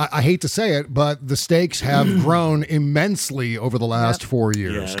I hate to say it, but the stakes have grown immensely over the last 4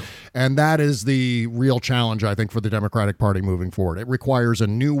 years. Yeah. And that is the real challenge, I think, for the Democratic Party moving forward. It requires a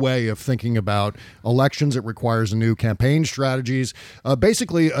new way of thinking about elections. It requires a new campaign strategies,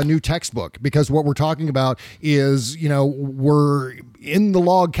 basically a new textbook, because what we're talking about is, you know, we're in the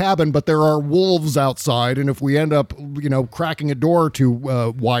log cabin, but there are wolves outside. And if we end up, you know, cracking a door too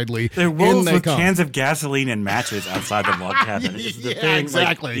widely, there are wolves with come. cans of gasoline and matches outside the log cabin. It's the thing,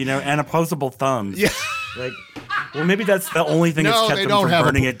 exactly. Like, you know, and opposable thumbs. Yeah. Like, well, maybe that's the only thing that's kept them from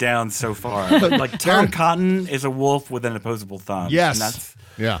burning it down so far. But, like, Tom Cotton is a wolf with an opposable thumb. Yes. And that's,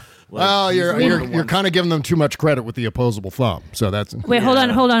 like, well, you're kind of giving them too much credit with the opposable thumb. So that's wait. Hold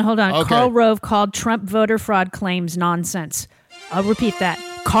on. Okay. Karl Rove called Trump voter fraud claims nonsense. I'll repeat that.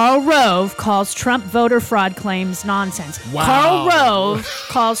 Karl Rove calls Trump voter fraud claims nonsense. Wow. Karl Rove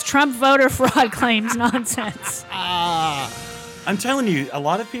calls Trump voter fraud claims nonsense. I'm telling you, a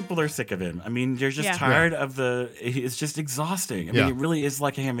lot of people are sick of him. I mean, they're just tired of it's just exhausting. I mean, it really is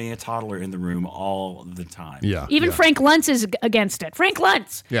like having a toddler in the room all the time. Yeah. Even Frank Luntz is against it. Frank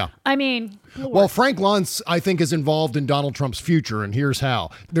Luntz. Yeah. I mean, well, Frank Luntz, I think, is involved in Donald Trump's future, and here's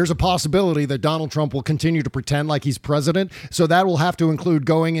how. There's a possibility that Donald Trump will continue to pretend like he's president, so that will have to include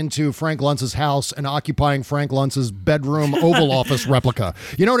going into Frank Luntz's house and occupying Frank Luntz's bedroom Oval Office replica.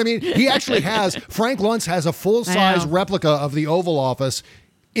 You know what I mean? He actually Frank Luntz has a full-size replica of the Oval Office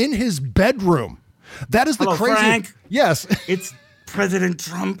in his bedroom. That is the crazy. Frank. Yes. It's President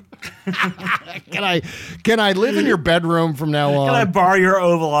Trump. Can I live in your bedroom from now on? Can I borrow your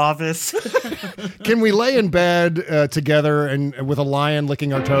Oval Office? Can we lay in bed together and with a lion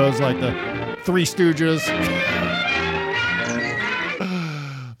licking our toes like the Three Stooges?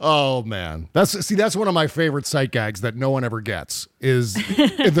 Oh man, that's one of my favorite sight gags that no one ever gets is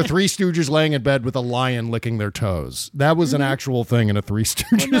the Three Stooges laying in bed with a lion licking their toes. That was an actual thing in a Three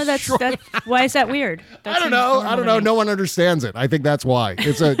Stooges. Well, no, that's why is that weird? I don't know. No one understands it. I think that's why.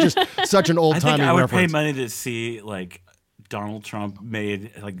 It's just such an old timey reference. I would pay money to see like Donald Trump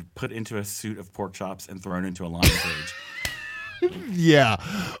put into a suit of pork chops and thrown into a lion cage. Yeah.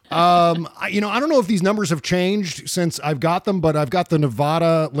 I don't know if these numbers have changed since I've got them, but I've got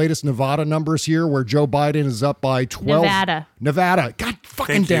the latest Nevada numbers here where Joe Biden is up by 12. Nevada. God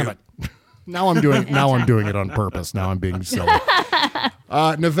fucking damn it. Now I'm doing it on purpose. Now I'm being silly.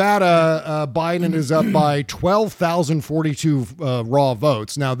 Nevada, Biden is up by 12,042 raw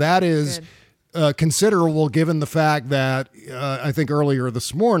votes. Now that is considerable given the fact that I think earlier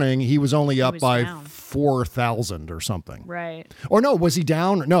this morning he was only up by 4,000 or something. Right. Or no, was he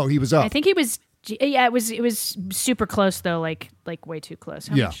down? No, he was up. I think he was. Yeah, it was super close though, like way too close.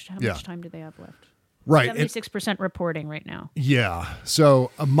 How much time do they have left? Right. 76% reporting right now. Yeah.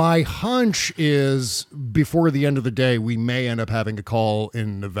 So my hunch is before the end of the day, we may end up having a call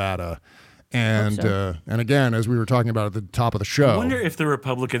in Nevada. And and again, as we were talking about at the top of the show, I wonder if the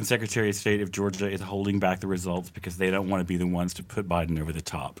Republican Secretary of State of Georgia is holding back the results because they don't want to be the ones to put Biden over the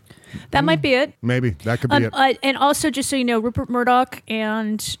top. That might be it. Maybe that could be it. And also, just so you know, Rupert Murdoch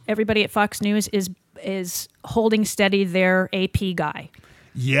and everybody at Fox News is holding steady their AP guy.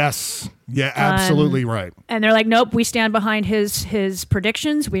 Yes. Yeah, absolutely right. And they're like, nope, we stand behind his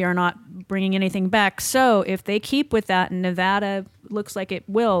predictions. We are not bringing anything back. So if they keep with that and Nevada looks like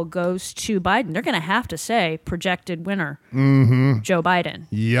it goes to Biden, they're going to have to say projected winner, Joe Biden.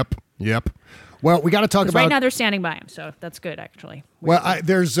 Yep. Well, we got to talk about... Right now they're standing by him, so that's good, actually.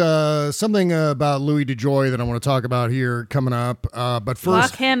 There's something about Louis DeJoy that I want to talk about here coming up. But first...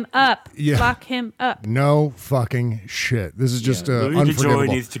 Lock him up. Yeah. Lock him up. No fucking shit. This is just Louis unforgivable. DeJoy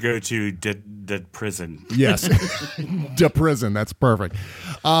needs to go to the prison. Yes. The prison. That's perfect.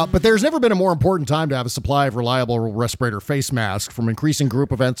 But there's never been a more important time to have a supply of reliable respirator face masks, from increasing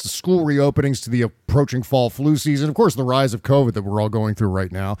group events to school reopenings to the approaching fall flu season. Of course, the rise of COVID that we're all going through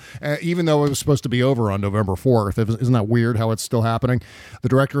right now, even though it was supposed to be over on November 4th. Isn't that weird how it's still happening? The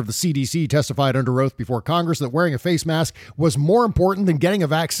director of the CDC testified under oath before Congress that wearing a face mask was more important than getting a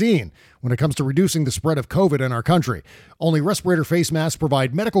vaccine when it comes to reducing the spread of COVID in our country. Only respirator face masks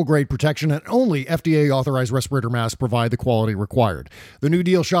provide medical-grade protection, and only FDA-authorized respirator masks provide the quality required.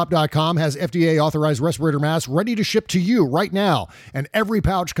 TheNewDealShop.com has FDA-authorized respirator masks ready to ship to you right now, and every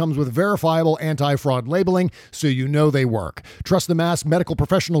pouch comes with verifiable anti-fraud labeling, so you know they work. Trust the mask medical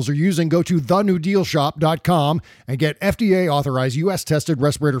professionals are using. Go to TheNewDealShop.com and get FDA-authorized, U.S.-tested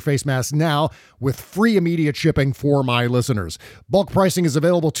respirator face masks now with free immediate shipping for my listeners. Bulk pricing is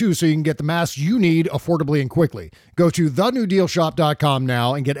available too, so you can get the masks you need affordably and quickly. Go to TheNewDealShop.com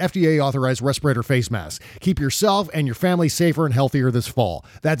now and get FDA-authorized respirator face masks. Keep yourself and your family safer and healthier this fall.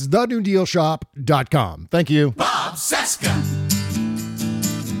 That's TheNewDealShop.com. Thank you. Bob Cesca.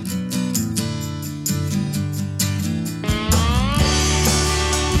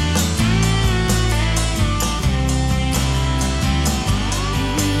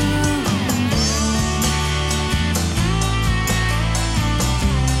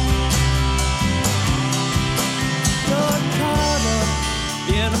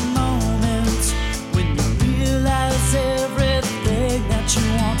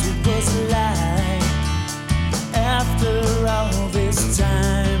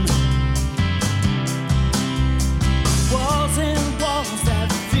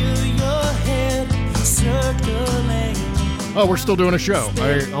 Oh, we're still doing a show.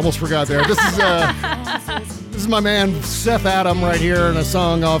 I almost forgot there. This is my man Seth Adam right here, and a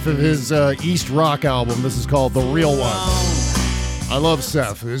song off of his East Rock album. This is called The Real One. I love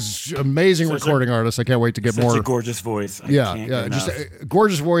Seth. He's an amazing recording artist. I can't wait to get more. Such a gorgeous voice. Just a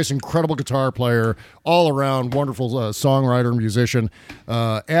gorgeous voice, incredible guitar player, all around wonderful songwriter, musician.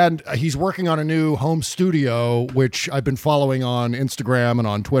 And he's working on a new home studio, which I've been following on Instagram and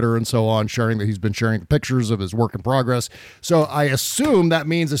on Twitter and so on, he's been sharing pictures of his work in progress. So I assume that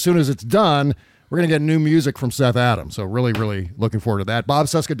means as soon as it's done, we're going to get new music from Seth Adams. So really, really looking forward to that.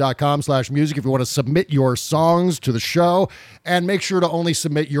 BobCesca.com/music if you want to submit your songs to the show. And make sure to only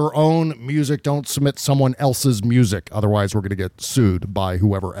submit your own music. Don't submit someone else's music. Otherwise, we're going to get sued by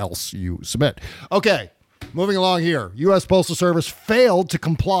whoever else you submit. Okay, moving along here. U.S. Postal Service failed to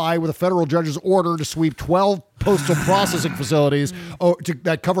comply with a federal judge's order to sweep 12 postal processing facilities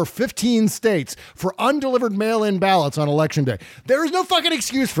that cover 15 states for undelivered mail-in ballots on Election Day. There is no fucking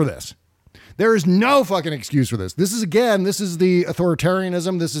excuse for this. There is no fucking excuse for this. This is the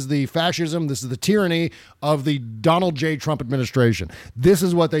authoritarianism. This is the fascism. This is the tyranny of the Donald J. Trump administration. This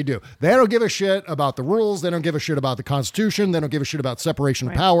is what they do. They don't give a shit about the rules. They don't give a shit about the Constitution. They don't give a shit about separation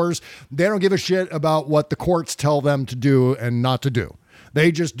of powers. They don't give a shit about what the courts tell them to do and not to do.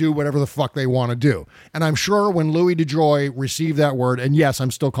 They just do whatever the fuck they want to do. And I'm sure when Louis DeJoy received that word, and yes,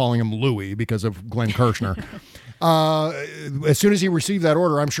 I'm still calling him Louis because of Glenn Kirshner, as soon as he received that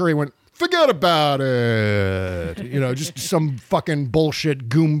order, I'm sure he went, forget about it. Just some fucking bullshit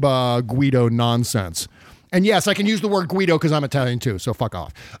Goomba Guido nonsense. And yes, I can use the word Guido because I'm Italian too, so fuck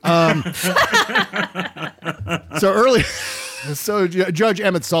off. So Judge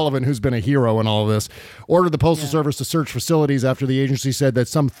Emmett Sullivan, who's been a hero in all of this, ordered the Postal Service to search facilities after the agency said that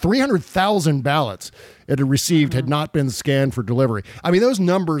some 300,000 ballots it had received had not been scanned for delivery. I mean, those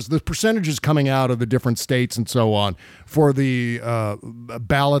numbers, the percentages coming out of the different states and so on for the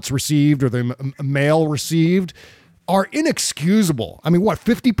ballots received or the mail received are inexcusable. I mean,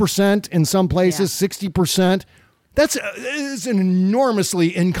 50% in some places, 60%? That's is an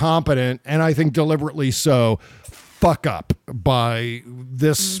enormously incompetent, and I think deliberately so, fuck up by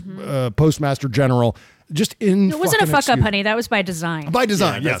this Postmaster General. Just it wasn't a fuck up, honey. That was by design. By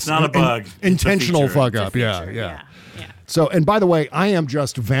design, yes. It's not a bug. Intentional It's a fuck feature. up. Yeah. So, and by the way, I am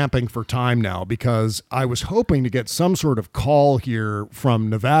just vamping for time now because I was hoping to get some sort of call here from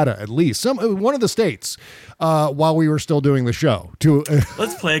Nevada, at least one of the states, while we were still doing the show.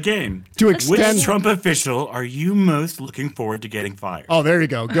 Let's play a game. To extend, which Trump official are you most looking forward to getting fired? Oh, there you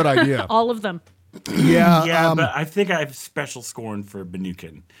go. Good idea. All of them. Yeah, but I think I have special scorn for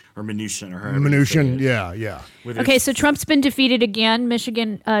Mnuchin or however. Mnuchin, yeah. Okay, so Trump's been defeated again.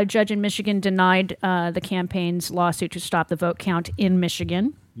 Michigan judge in Michigan denied the campaign's lawsuit to stop the vote count in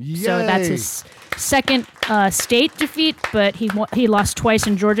Michigan. Yay. So that's his second state defeat, but he lost twice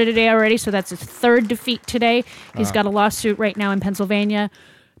in Georgia today already, so that's his third defeat today. He's got a lawsuit right now in Pennsylvania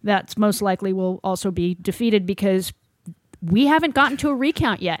that's most likely will also be defeated because we haven't gotten to a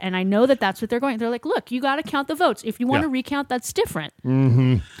recount yet, and I know that's what they're going. They're like, look, you got to count the votes. If you want to recount, that's different.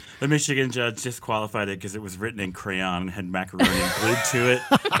 Mm-hmm. The Michigan judge disqualified it because it was written in crayon and had macaroni glued to it.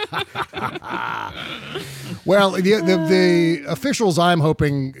 Well, the officials I'm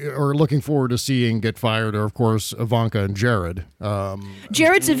hoping or looking forward to seeing get fired are, of course, Ivanka and Jared.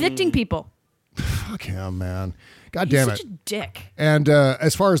 Jared's evicting people. Fuck him, man. God damn it. He's such a dick. And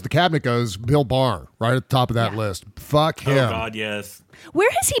as far as the cabinet goes, Bill Barr, right at the top of that list. Fuck him. Oh, God, yes. Where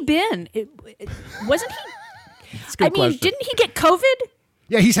has he been? Wasn't he? Question. Didn't he get COVID?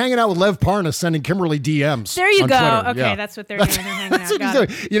 Yeah, he's hanging out with Lev Parnas, sending Kimberly DMs. There you on go. Twitter. Okay, Yeah. that's what they're doing. They're hanging out. That's what he's doing.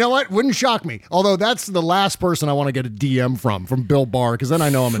 You know what? Wouldn't shock me. Although that's the last person I want to get a DM from Bill Barr, because then I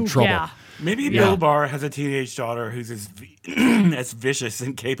know I'm in trouble. Yeah. Maybe Bill Barr has a teenage daughter who's as vicious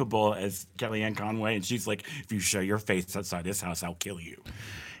and capable as Kellyanne Conway, and she's like, if you show your face outside this house, I'll kill you.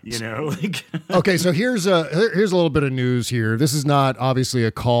 Okay, so here's a little bit of news here. This is not obviously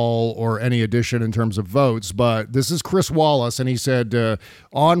a call or any addition in terms of votes, but this is Chris Wallace, and he said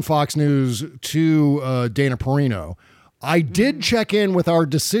on Fox News to Dana Perino, I did check in with our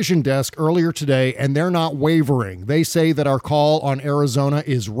decision desk earlier today, and they're not wavering. They say that our call on Arizona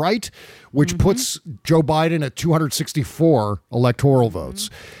is right, which puts Joe Biden at 264 electoral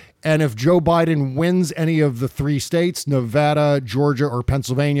votes. And if Joe Biden wins any of the three states, Nevada, Georgia, or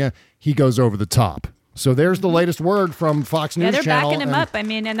Pennsylvania, he goes over the top. So there's the latest word from Fox News they're Channel. backing him up. I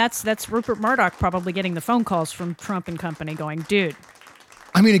mean, and that's Rupert Murdoch probably getting the phone calls from Trump and company going, dude.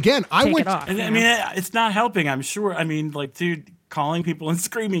 I mean, again, I take would. it off, I mean, it's not helping, I'm sure. I mean, like, dude, calling people and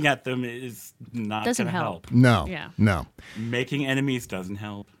screaming at them is not going to help. No. Yeah. No. Making enemies doesn't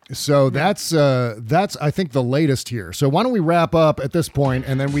help. So that's I think the latest here. So why don't we wrap up at this point,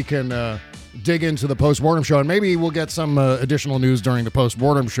 and then we can dig into the postmortem show, and maybe we'll get some additional news during the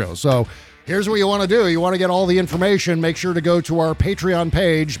postmortem show. So here's what you want to do. You want to get all the information. Make sure to go to our Patreon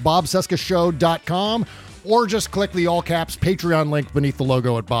page, bobcescashow.com, or just click the all caps Patreon link beneath the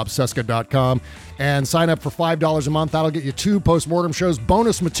logo at bobcesca.com and sign up for $5 a month. That'll get you 2 postmortem shows,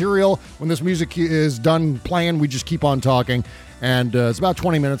 bonus material. When this music is done playing, we just keep on talking. And it's about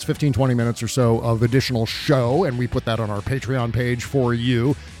 20 minutes, 15, 20 minutes or so of additional show. And we put that on our Patreon page for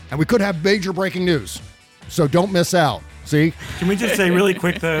you. And we could have major breaking news. So don't miss out. See? Can we just say really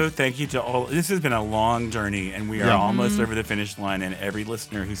quick, though, thank you to all. This has been a long journey, and we are almost over the finish line. And every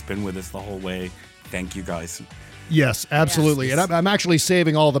listener who's been with us the whole way, thank you guys. Yes, absolutely. Yes. And I'm actually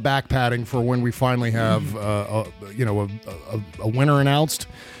saving all the back padding for when we finally have a winner announced.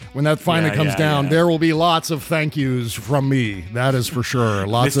 When that finally comes down, there will be lots of thank yous from me. That is for sure.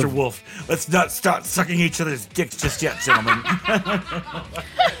 Lots Mr. of Wolf, let's not start sucking each other's dicks just yet, gentlemen.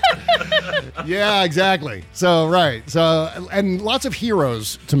 Yeah, exactly. So, right. So, and lots of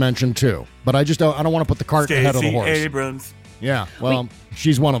heroes to mention too. But I don't want to put the cart ahead of the Stacey horse. Abrams. Yeah, well,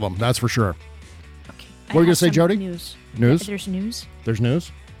 she's one of them. That's for sure. What were you going to say, Jody? News. News? There's news. There's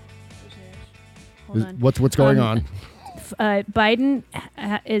news? Hold on. What's going on? Biden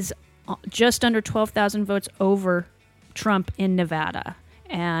is just under 12,000 votes over Trump in Nevada.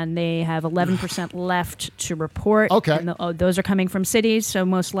 And they have 11% left to report. Okay. And those are coming from cities, so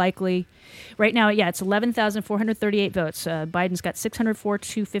most likely. Right now, yeah, it's 11,438 votes. Biden's got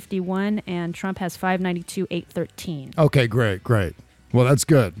 604,251, and Trump has 592,813. Okay, great. Well, that's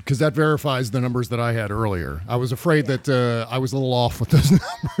good because that verifies the numbers that I had earlier. I was afraid that I was a little off with those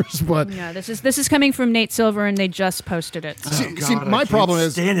numbers, but yeah, this is coming from Nate Silver, and they just posted it. So. See, my problem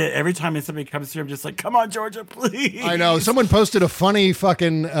is stand it every time somebody comes through. I'm just like, come on, Georgia, please. I know someone posted a funny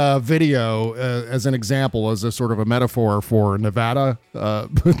fucking video as an example, as a sort of a metaphor for Nevada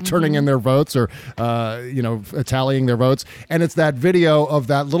turning in their votes or tallying their votes, and it's that video of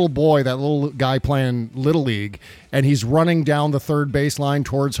that little boy, that little guy playing Little League. And he's running down the third baseline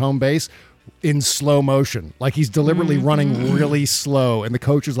towards home base in slow motion. Like he's deliberately running really slow. And the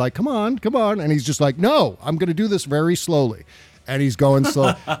coach is like, come on. And he's just like, no, I'm going to do this very slowly. And he's going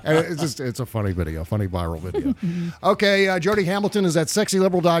slow. And it's a funny video, funny viral video. Okay, Jody Hamilton is at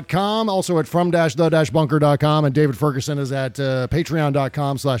sexyliberal.com, also at from-the-bunker.com. And David Ferguson is at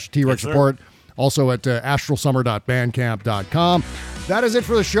patreon.com/T-Rex Report. Also at astralsummer.bandcamp.com. That is it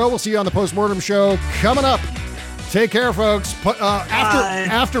for the show. We'll see you on the postmortem show coming up. Take care, folks.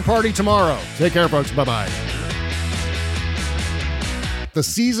 After party tomorrow. Take care, folks. Bye-bye. The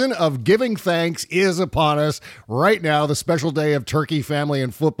season of giving thanks is upon us. Right now, the special day of turkey, family,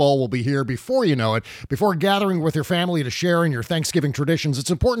 and football will be here before you know it. Before gathering with your family to share in your Thanksgiving traditions, it's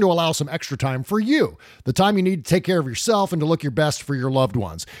important to allow some extra time for you. The time you need to take care of yourself and to look your best for your loved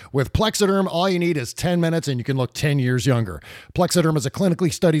ones. With Plexiderm, all you need is 10 minutes and you can look 10 years younger. Plexiderm is a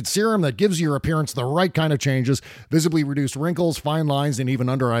clinically studied serum that gives your appearance the right kind of changes, visibly reduced wrinkles, fine lines, and even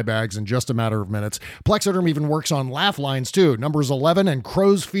under-eye bags in just a matter of minutes. Plexiderm even works on laugh lines, too. Numbers 11 and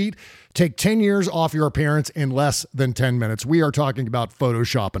crow's feet. Take 10 years off your appearance in less than 10 minutes. We are talking about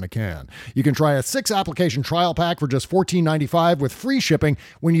Photoshop in a can. You can try a 6-application trial pack for just $14.95 with free shipping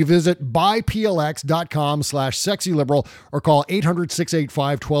when you visit buyplx.com/sexyliberal or call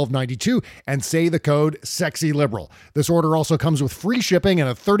 800-685-1292 and say the code SEXYLIBERAL. This order also comes with free shipping and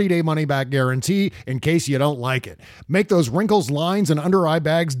a 30-day money-back guarantee in case you don't like it. Make those wrinkles, lines, and under-eye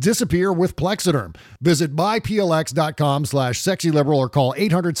bags disappear with Plexiderm. Visit buyplx.com/sexyliberal or call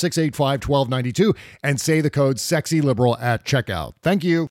 800-685-1292 and say the code SEXYLIBERAL at checkout. Thank you.